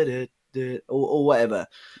duh, duh, duh, duh, or whatever.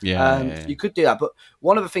 You could do that, but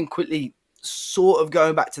one other thing quickly, sort of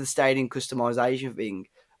going back to the stadium customization thing,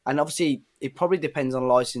 and obviously it probably depends on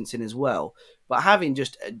licensing as well, but having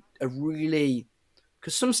just a really,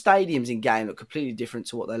 because some stadiums in game look completely different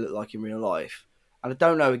to what they look like in real life, and I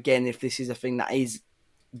don't know again if this is a thing that is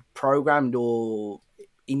programmed or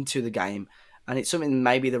into the game, and it's something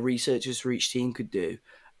maybe the researchers for each team could do,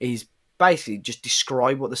 is basically just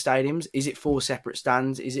describe what the stadium's. Is it 4 separate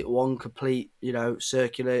stands? Is it one complete,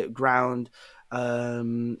 circular ground?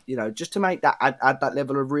 Just to make that add that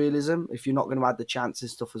level of realism if you're not going to add the chance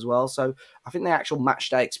and stuff as well. So I think the actual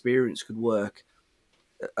match day experience could work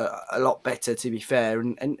a lot better, to be fair,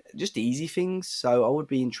 and just easy things. So I would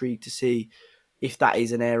be intrigued to see if that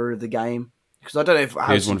is an area of the game, because I don't know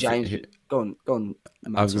if James. Go on.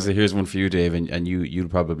 I was going to say, here's one for you, Dave, and you'll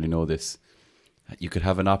probably know this. You could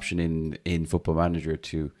have an option in Football Manager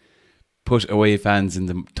to put away fans in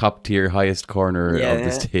the top tier, highest corner of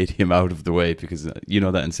the stadium out of the way, because you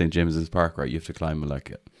know that in St. James's Park, right? You have to climb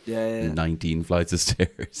 19 flights of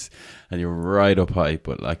stairs, and you're right up high.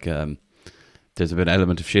 But there's a bit of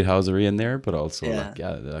element of shithousery in there, but also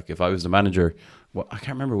if I was the manager, I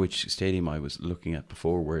can't remember which stadium I was looking at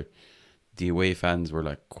before, where the away fans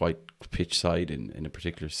were quite pitch side in a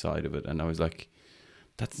particular side of it, and I was like,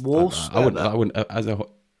 that's Wolves. I wouldn't as a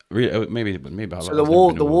maybe. So the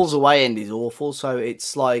Wolves away end is awful. So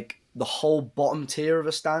it's like the whole bottom tier of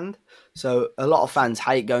a stand. So a lot of fans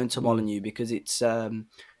hate going to Molineux because it's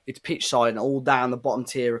pitch side and all down the bottom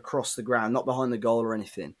tier across the ground, not behind the goal or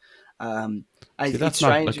anything. See, that's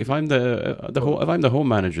strange. Not if I'm if I'm the home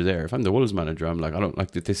manager there, if I'm the Wolves manager, I'm like, I don't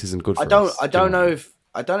like that. This isn't good for us. I don't know if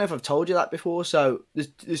I've told you that before. So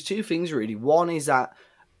there's two things really. One is that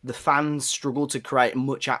the fans struggle to create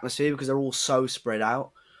much atmosphere because they're all so spread out.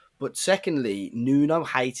 But secondly, Nuno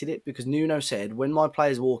hated it because Nuno said, when my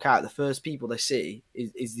players walk out, the first people they see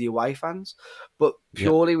is the away fans. But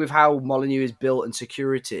purely with how Molineux is built and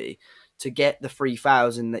security, to get the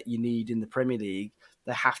 3,000 that you need in the Premier League,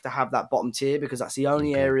 they have to have that bottom tier, because that's the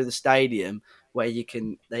only area of the stadium where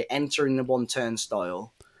they enter in the one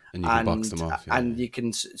turnstile. And you can box them off. And you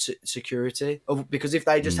can security. Because if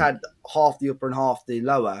they just had half the upper and half the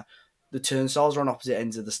lower, the turnstiles are on opposite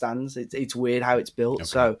ends of the stands. It's weird how it's built. Okay.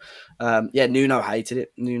 So, Nuno hated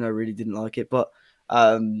it. Nuno really didn't like it. But,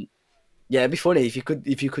 it'd be funny if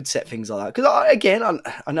you could set things like that.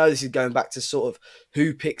 Because, I know this is going back to sort of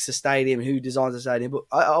who picks a stadium, who designs a stadium. But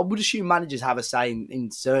I would assume managers have a say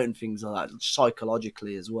in certain things like that,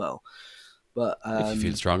 psychologically as well. But if you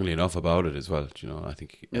feel strongly enough about it as well, I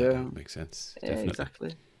think it makes sense. Definitely.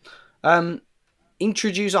 Exactly.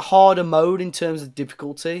 Introduce a harder mode in terms of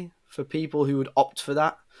difficulty for people who would opt for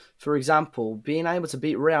that. For example, being able to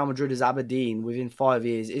beat Real Madrid as Aberdeen within 5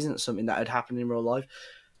 years isn't something that would happen in real life.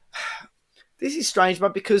 This is strange,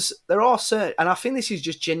 but because there are certain, and I think this is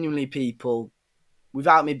just genuinely people,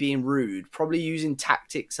 without me being rude, probably using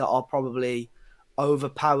tactics that are probably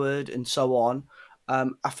overpowered and so on.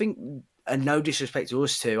 I think. And no disrespect to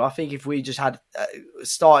us two, I think if we just had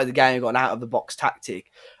started the game and got an out-of-the-box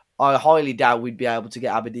tactic, I highly doubt we'd be able to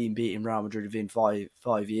get Aberdeen beating Real Madrid within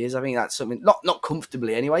five years. I think that's something, not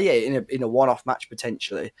comfortably anyway, in a one-off match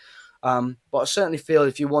potentially. But I certainly feel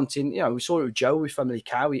if you're wanting, we saw it with Joe with Family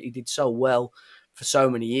Cow, he did so well for so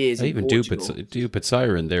many years. Even Dupe had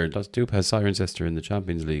Siren there. Dupe has Cirencester in the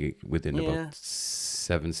Champions League within about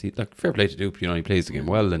 7 seasons. Fair play to Dupe, he plays the game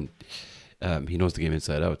well, and he knows the game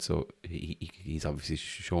inside out, so he's obviously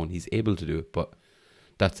shown he's able to do it. But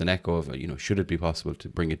that's an echo of should it be possible to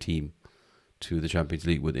bring a team to the Champions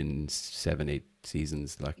League within 7-8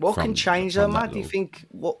 seasons? What can change though, Matt? Do you think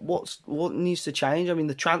what needs to change? I mean,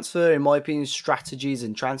 the transfer, in my opinion, strategies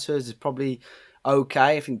and transfers is probably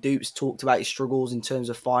okay. I think Dupe's talked about his struggles in terms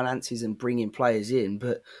of finances and bringing players in,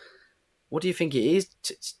 but what do you think it is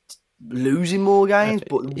losing more games,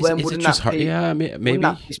 but when Is it wouldn't just that hard? be? Yeah, Wouldn't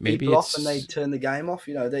that piss maybe people off and they'd it's turn the game off?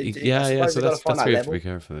 You know, I yeah. suppose So they've got to find that's that where you have to level. be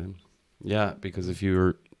careful. Then. Yeah, because if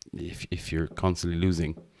you're constantly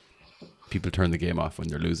losing, people turn the game off when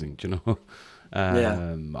they're losing. Do you know?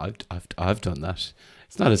 Yeah. I've done that.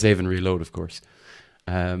 It's not a save and reload, of course.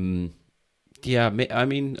 Yeah, I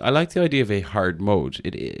mean, I like the idea of a hard mode.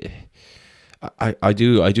 I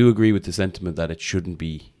do agree with the sentiment that it shouldn't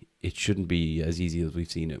be as easy as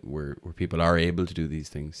we've seen it, where people are able to do these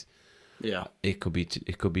things. Yeah. It could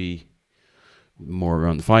be more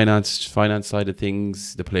around the finance side of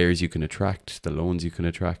things, the players you can attract, the loans you can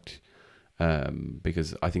attract,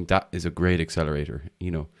 because I think that is a great accelerator.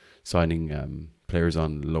 You know, signing players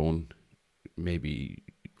on loan, maybe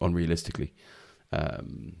unrealistically,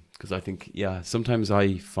 because I think sometimes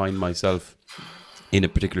I find myself in a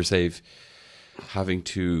particular save having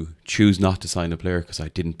to choose not to sign a player because I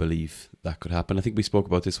didn't believe that could happen. I think we spoke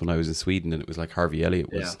about this when I was in Sweden, and it was like Harvey Elliott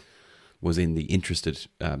was in the interested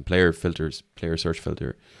player search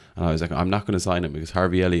filter, and I was like, I'm not going to sign him because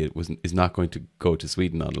Harvey Elliott is not going to go to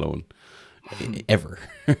Sweden on loan ever.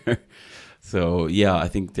 So I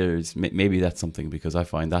think there's maybe that's something, because I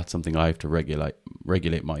find that's something I have to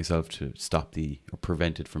regulate myself to stop or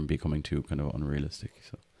prevent it from becoming too kind of unrealistic.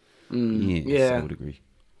 So I would agree.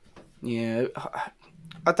 Yeah,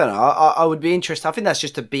 I don't know. I would be interested. I think that's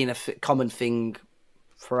just been a common thing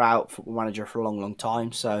throughout Football Manager for a long, long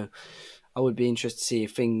time. So I would be interested to see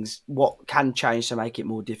if what can change to make it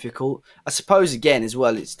more difficult. I suppose, again, as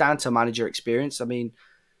well, it's down to manager experience. I mean,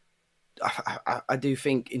 I do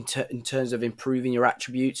think in terms of improving your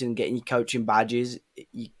attributes and getting your coaching badges,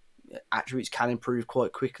 attributes can improve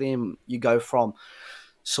quite quickly, and you go from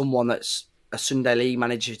someone that's a Sunday League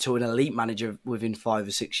manager to an elite manager within 5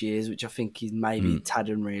 or 6 years, which I think is maybe a tad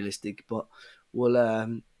unrealistic, but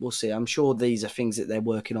we'll see. I'm sure these are things that they're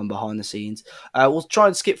working on behind the scenes. We'll try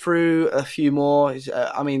and skip through a few more.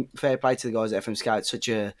 I mean, fair play to the guys at FM Scout, such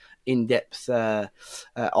a in-depth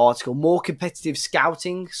article. More competitive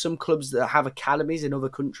scouting. Some clubs that have academies in other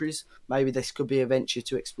countries. Maybe this could be a venture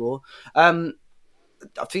to explore. I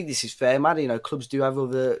think this is fair, Matt. You know, clubs do have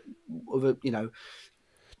other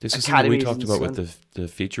this is something we talked about with the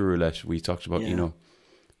feature roulette. We talked about,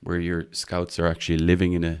 where your scouts are actually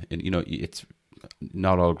living in it's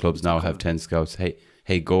not all clubs now have 10 scouts.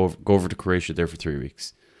 Hey, go over to Croatia there for 3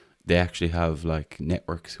 weeks. They actually have like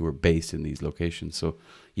networks who are based in these locations. So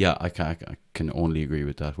I can only agree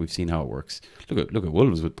with that. We've seen how it works. Look at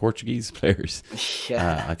Wolves with Portuguese players.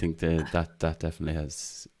 I think that definitely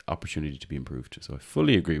has opportunity to be improved. So I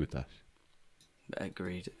fully agree with that.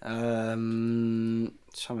 Agreed.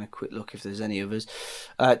 Just having a quick look if there's any others.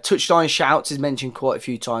 Touchline shouts is mentioned quite a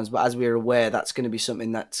few times, but as we're aware, that's going to be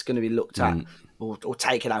something that's going to be looked at or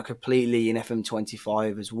taken out completely in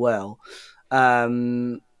FM25 as well.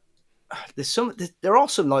 There are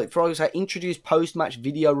some, like, for example, introduce post-match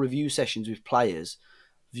video review sessions with players,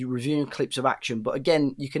 reviewing clips of action. But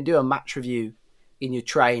again, you can do a match review in your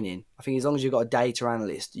training. I think as long as you've got a data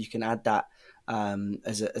analyst, you can add that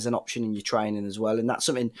as an option in your training as well. And that's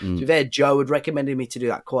something, to be fair, Joe had recommended me to do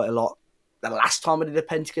that quite a lot the last time I did a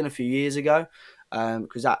Pentagon a few years ago,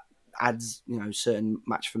 because that adds, certain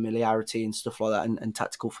match familiarity and stuff like that, and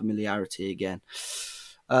tactical familiarity again.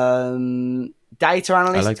 Data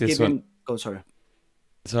analyst. I like this one. Oh, sorry.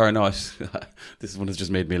 Sorry, no. This one has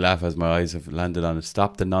just made me laugh as my eyes have landed on it.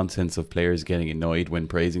 Stop the nonsense of players getting annoyed when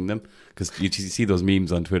praising them, because you see those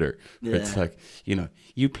memes on Twitter where it's like,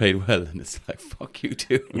 you played well, and it's like, fuck you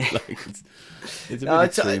too. Like it's a bit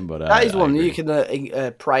extreme, but that is one you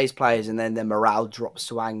can praise players and then their morale drops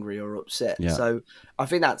to angry or upset. Yeah. So I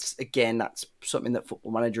think that's something that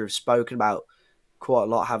Football Manager have spoken about quite a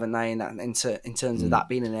lot, haven't they? In terms of that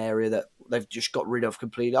being an area that they've just got rid of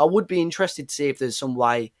completely. I would be interested to see if there's some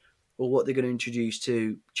way or what they're going to introduce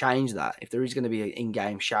to change that. If there is going to be an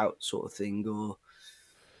in-game shout sort of thing, or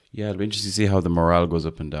it'll be interesting to see how the morale goes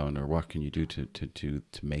up and down, or what can you do to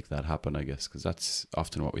make that happen, I guess, because that's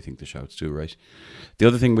often what we think the shouts do, right? The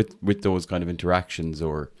other thing with those kind of interactions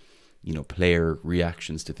or, player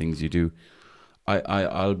reactions to things you do,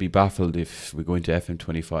 I'll be baffled if we go into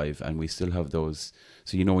FM25 and we still have those.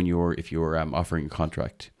 So, if you're offering a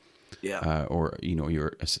contract, or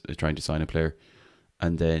you're trying to sign a player,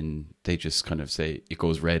 and then they just kind of say it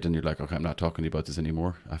goes red, and you're like, okay, I'm not talking to you about this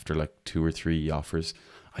anymore after like 2 or 3 offers.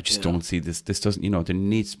 I just don't see this. This doesn't, there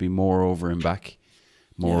needs to be more over and back,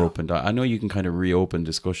 more open. I know you can kind of reopen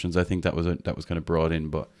discussions. I think that was kind of brought in,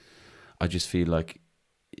 but I just feel like,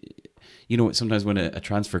 sometimes when a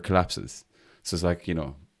transfer collapses, so it's like,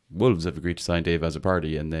 Wolves have agreed to sign Dave as a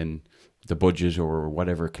party, and then the budget or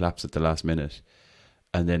whatever collapsed at the last minute,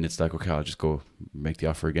 And then it's like, okay, I'll just go make the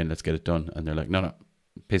offer again. Let's get it done. And they're like, no,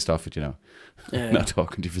 pissed off with you now. Yeah. Not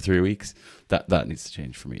talking to you for 3 weeks. That needs to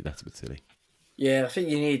change for me. That's a bit silly. Yeah, I think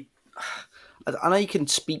you need. I know you can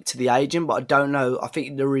speak to the agent, but I don't know. I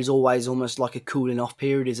think there is always almost like a cooling off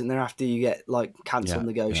period, isn't there? After you get like cancelled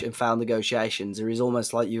and failed negotiations, there is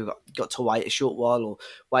almost like you've got to wait a short while or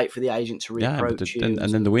wait for the agent to reapproach you.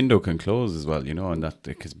 And then the window can close as well, and that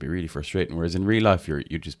it can be really frustrating. Whereas in real life,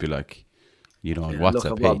 you'd just be like, on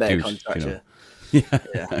WhatsApp, hey, dude,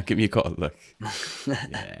 yeah, give me a call. Look,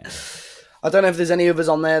 yeah. I don't know if there's any others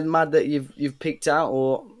on there, Mad, that you've picked out,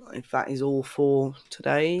 or if that is all for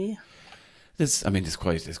today. There's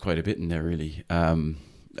quite a bit in there, really.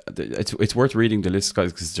 It's worth reading the list,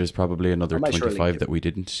 guys, because there's probably another 25 that we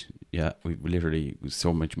didn't. Yeah, we literally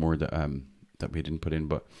so much more that we didn't put in.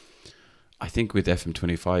 But I think with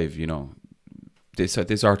FM25,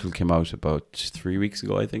 this article came out about 3 weeks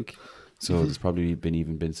ago, I think. So there's probably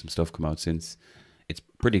been some stuff come out since. It's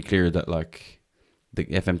pretty clear that like the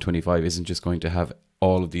FM25 isn't just going to have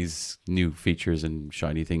all of these new features and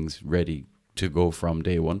shiny things ready to go from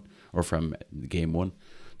day one or from game one.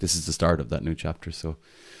 This is the start of that new chapter. So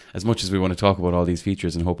as much as we want to talk about all these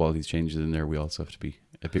features and hope all these changes in there, we also have to be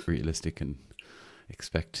a bit realistic and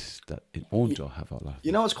expect that it won't all have all that.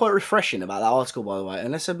 You know what's quite refreshing about that article, by the way,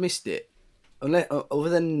 unless I've missed it, other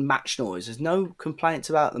than match noise, there's no complaints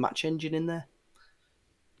about the match engine in there.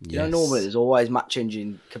 Yes. Normally there's always match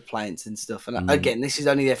engine complaints and stuff. And again, this is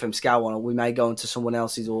only the FM scale one. We may go into someone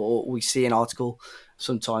else's, or we see an article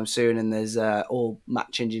sometime soon and there's all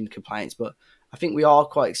match engine complaints. But I think we are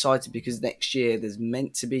quite excited because next year there's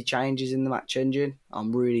meant to be changes in the match engine.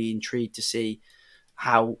 I'm really intrigued to see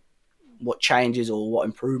what changes or what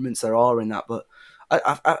improvements there are in that. But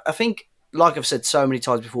I think, like I've said so many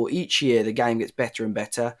times before, each year the game gets better and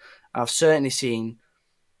better. I've certainly seen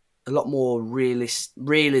a lot more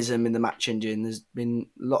realism in the match engine. There's been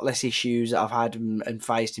a lot less issues that I've had and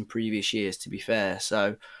faced in previous years, to be fair.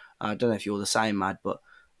 So I don't know if you're the same, Mad, but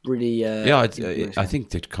really... I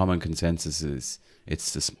think the common consensus is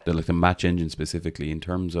it's the match engine specifically in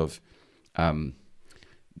terms of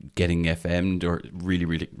getting FM'd or really,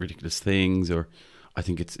 really ridiculous things, or I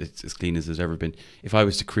think it's as clean as it's ever been. If I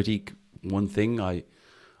was to critique one thing,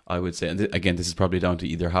 I would say, and again, this is probably down to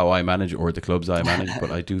either how I manage or the clubs I manage,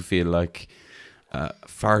 but I do feel like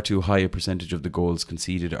far too high a percentage of the goals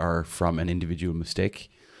conceded are from an individual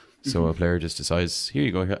mistake. So a player just decides, here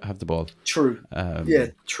you go, have the ball. True.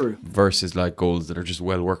 True. Versus like goals that are just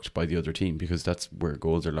well worked by the other team, because that's where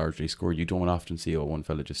goals are largely scored. You don't often see, one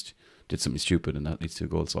fella just did something stupid and that leads to a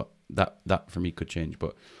goal. So that for me could change.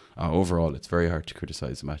 But overall, it's very hard to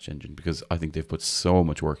criticize the match engine because I think they've put so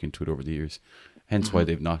much work into it over the years. Hence why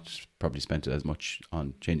they've not probably spent as much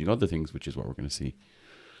on changing other things, which is what we're going to see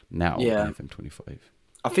now in FM25.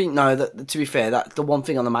 I think, that to be fair, that the one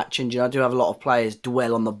thing on the match engine, I do have a lot of players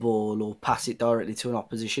dwell on the ball or pass it directly to an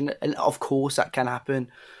opposition. And of course that can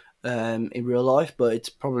happen in real life, but it's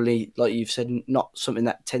probably, like you've said, not something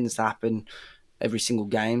that tends to happen every single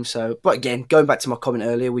game. So, but again, going back to my comment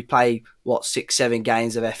earlier, we play 6-7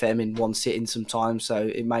 games of FM in one sitting sometimes. So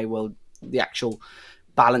it may well, the actual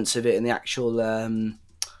balance of it and the actual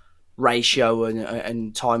ratio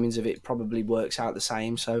and timings of it probably works out the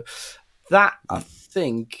same. So that, I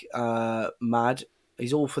think, Mad,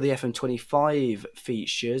 is all for the FM25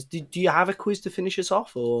 features. Do you have a quiz to finish us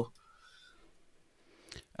off, or?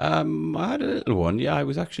 I had a little one. Yeah, I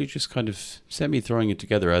was actually just kind of semi-throwing it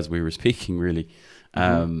together as we were speaking, really.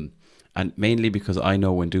 And mainly because I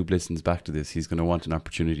know when Doob listens back to this, he's going to want an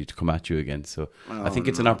opportunity to come at you again. So I think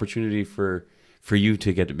it's an opportunity for you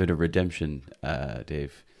to get a bit of redemption,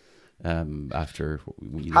 Dave. After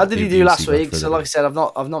how did he do last week? So, like I said, I've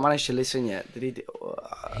not managed to listen yet. Did he?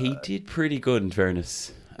 He did pretty good, in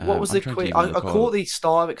fairness. What was the quiz? I caught the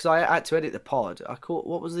start of it because I had to edit the pod.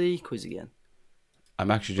 What was the quiz again? I'm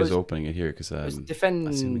actually just opening it here because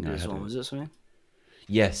defenders one, was it something?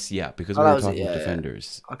 Yes, yeah, because we were talking about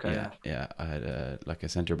defenders. Okay, yeah. I had a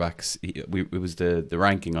centre backs. It was the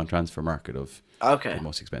ranking on Transfer Market of the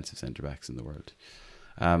most expensive centre backs in the world.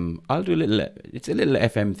 I'll do it's a little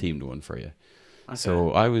FM themed one for you. Okay.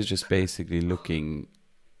 So I was just basically looking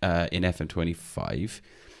in FM25.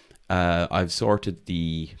 I've sorted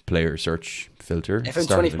the player search filter.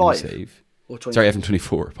 FM25? Sorry,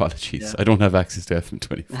 FM24, apologies. Yeah. I don't have access to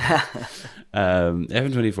FM24.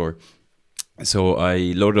 FM24. So I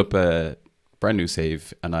loaded up a brand new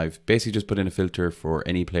save and I've basically just put in a filter for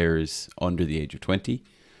any players under the age of 20.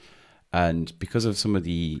 And because of some of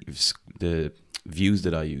the views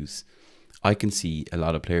that I use, I can see a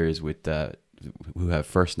lot of players with who have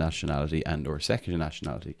first nationality and or second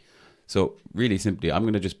nationality. So really simply, I'm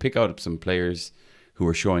going to just pick out some players who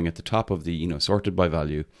are showing at the top of the, sorted by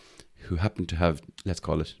value, who happen to have, let's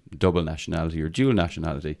call it, double nationality or dual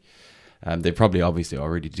nationality. They probably obviously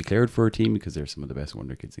already declared for a team because they're some of the best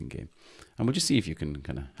wonder kids in game. And we'll just see if you can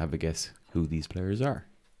kind of have a guess who these players are.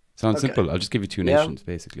 Sounds simple. I'll just give you two nations,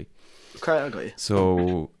 basically. Okay, I got you.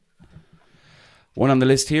 So, one on the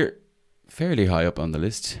list here, fairly high up on the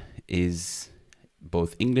list, is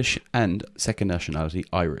both English and second nationality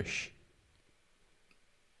Irish.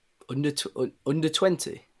 Under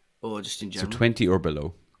 20? Or just in general? So 20 or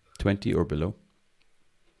below. 20 or below.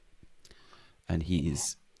 And he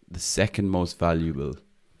is the second most valuable.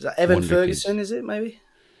 Is that Evan Ferguson, is it, maybe?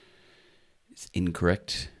 It's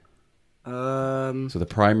incorrect. So the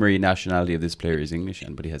primary nationality of this player is English,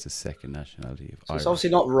 but he has a second nationality of Irish. It's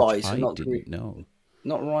obviously not Rice or not Greek. No.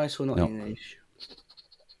 Not Rice or not English.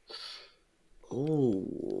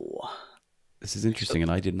 Oh. This is interesting, and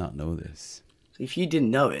I did not know this. So if you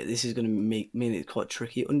didn't know it, this is going to mean it's quite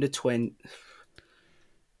tricky. Under 20.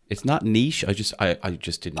 It's not niche. I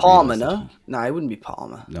just didn't. Palmer, no? No, it wouldn't be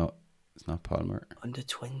Palmer. No, it's not Palmer. Under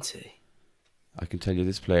 20. I can tell you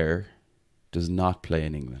this player does not play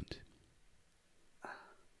in England.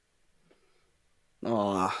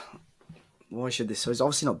 Oh, why should this? So it's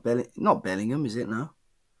obviously not Bellingham, is it now?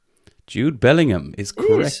 Jude Bellingham is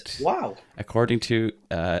correct. Wow. According to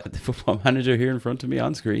the Football Manager here in front of me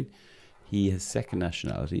on screen, he has second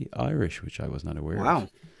nationality Irish, which I was not aware of. Wow.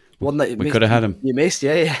 One that we could have had him. You missed,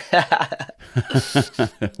 yeah.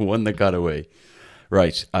 One that got away.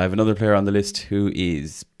 Right. I have another player on the list who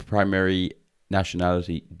is primary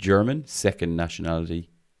nationality German, second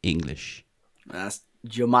nationality English. That's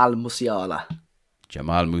Jamal Musiala.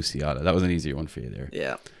 Jamal Musiala. That was an easier one for you there.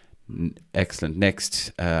 Yeah. Excellent.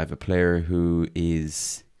 Next, I have a player who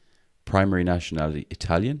is primary nationality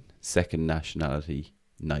Italian, second nationality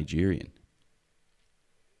Nigerian.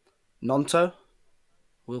 Nonto?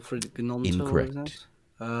 Wilfred Gnonto? Incorrect.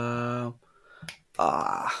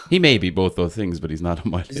 He He may be both those things, but he's not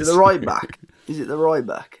on my list. Is it the right back? Is it the right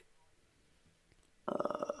back?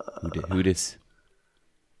 Who this?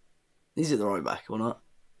 Is it the right back or not?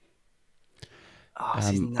 Oh,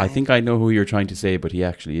 I think I know who you're trying to say, but he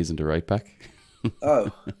actually isn't a right back.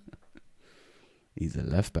 Oh. He's a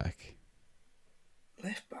left back.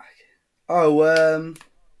 Left back? Oh,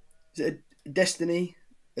 is it Destiny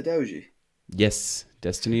Udogie? Yes,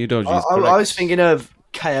 Destiny Udogie is I correct. was thinking of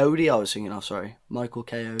Coyote. I was thinking of, sorry, Michael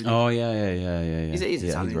Coyote. Oh, yeah. He's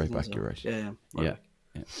Italian, he's right back, you're right. Yeah. Yeah.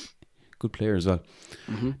 Good player as well.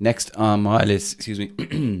 Mm-hmm. Next on my list, excuse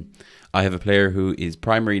me, I have a player who is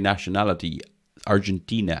primary nationality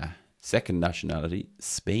Argentina, second nationality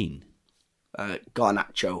Spain.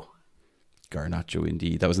 Garnacho. Garnacho,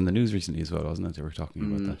 indeed. That was in the news recently as well, wasn't it? They were talking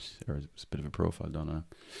about that. There was a bit of a profile done on it.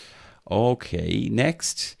 Okay,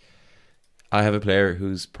 next, I have a player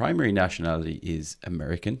whose primary nationality is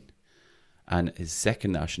American, and his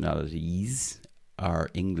second nationalities are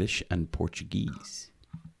English and Portuguese.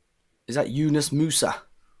 Is that Yunus Musa?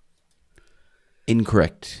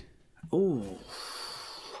 Incorrect. Oh,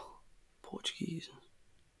 Portuguese.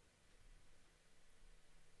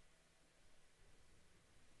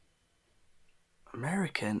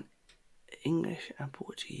 American, English, and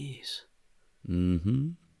Portuguese. Mm-hmm.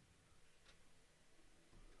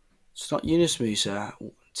 It's not Yunus Musa.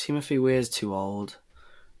 Timothy Weir's too old.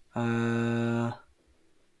 Oh.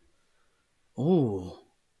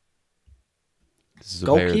 This is a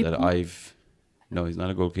player that I've... No, he's not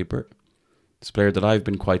a goalkeeper. It's a player that I've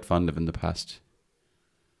been quite fond of in the past.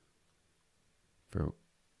 For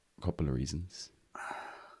a couple of reasons.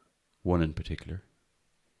 One in particular.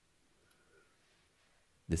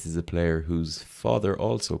 This is a player whose father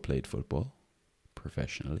also played football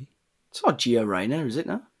professionally. It's not Gio Reyna, is it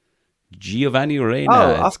now? Giovanni Reyna.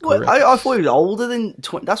 Oh, I thought he was older than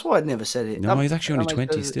 20. That's why I'd never said it. No, he's actually only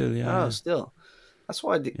 20 still, yeah. Oh, still. That's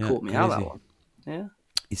why it caught me out, that one. Yeah.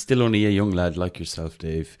 He's still only a young lad like yourself,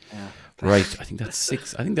 Dave. Yeah. Right, I think that's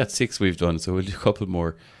six we've done, so we'll do a couple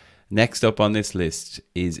more. Next up on this list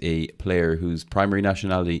is a player whose primary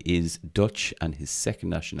nationality is Dutch and his second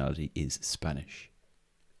nationality is Spanish.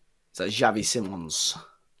 Is that Xavi Simons?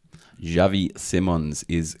 Xavi Simons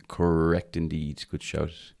is correct indeed. Good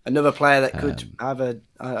shout. Another player that could have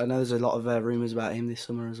I know there's a lot of rumours about him this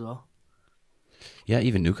summer as well. Yeah,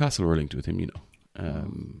 even Newcastle were linked with him,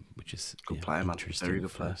 which is good player, man. Very good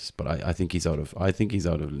player. But I think he's out of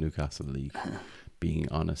the Newcastle league, being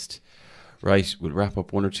honest. Right, we'll wrap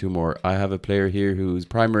up one or two more. I have a player here whose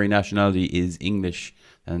primary nationality is English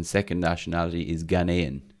and second nationality is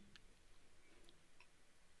Ghanaian.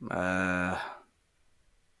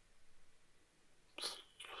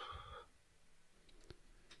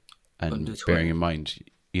 And Under bearing 20. in mind,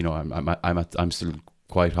 you know, I'm still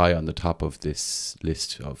quite high on the top of this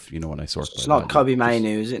list of, you know, when I sort It's by not value. Kobe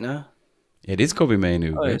Mainu, is it? No. It is Kobe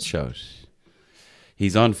Mainu. Oh, Great yes. shout.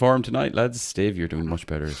 He's on form tonight, lads. Dave, you're doing much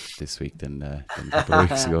better this week than a couple of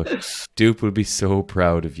weeks ago. Dupe will be so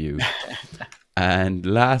proud of you. And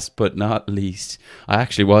last but not least, I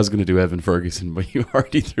actually was going to do Evan Ferguson, but you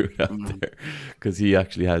already threw it out there because he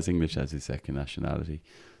actually has English as his second nationality.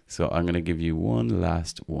 So I'm going to give you one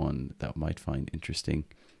last one that might find interesting.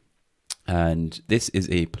 And this is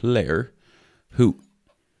a player who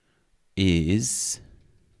is,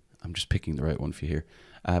 I'm just picking the right one for you here.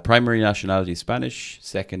 Primary nationality Spanish,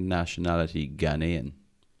 second nationality Ghanaian.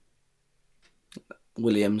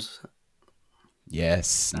 Williams.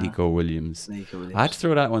 Yes, Nico Williams. Nico Williams. I had to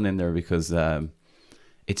throw that one in there because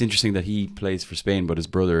it's interesting that he plays for Spain, but his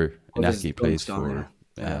brother Inaki plays for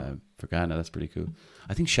Ghana. That's pretty cool.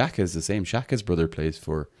 I think Shaka's the same. Shaka's brother plays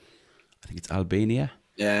for, I think it's Albania.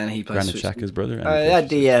 Yeah, and he plays Granit Xhaka's brother. Yeah,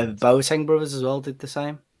 the Boateng brothers as well did the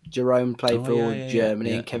same. Jerome played for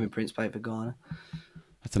Germany and Kevin Prince played for Ghana.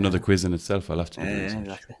 That's another quiz in itself. I'll have to do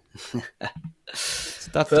exactly.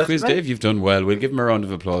 So that's the quiz, Dave. You've done well. We'll give him a round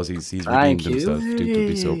of applause. He's redeemed himself. Duke would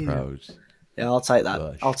be so proud. Yeah, I'll take that.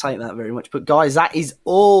 Gosh. I'll take that very much. But guys, that is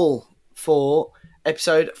all for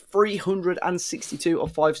episode 362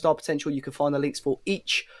 of 5-Star Potential. You can find the links for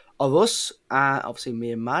each of us, obviously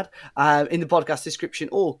me and Mad, in the podcast description,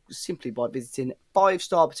 or simply by visiting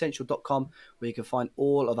 5starpotential.com, where you can find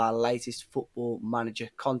all of our latest Football Manager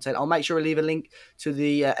content. I'll make sure I leave a link to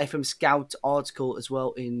the FM Scout article as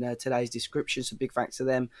well in today's description. So big thanks to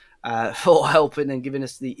them for helping and giving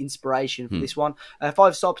us the inspiration for this one.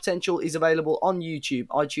 5-Star Potential is available on YouTube,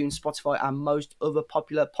 iTunes, Spotify, and most other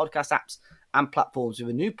popular podcast apps and platforms, with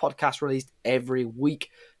a new podcast released every week.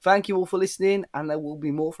 Thank you all for listening, and there will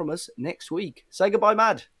be more from us next week. Say goodbye,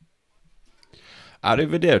 Mad.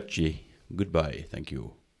 Arrivederci. Goodbye. Thank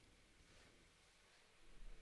you.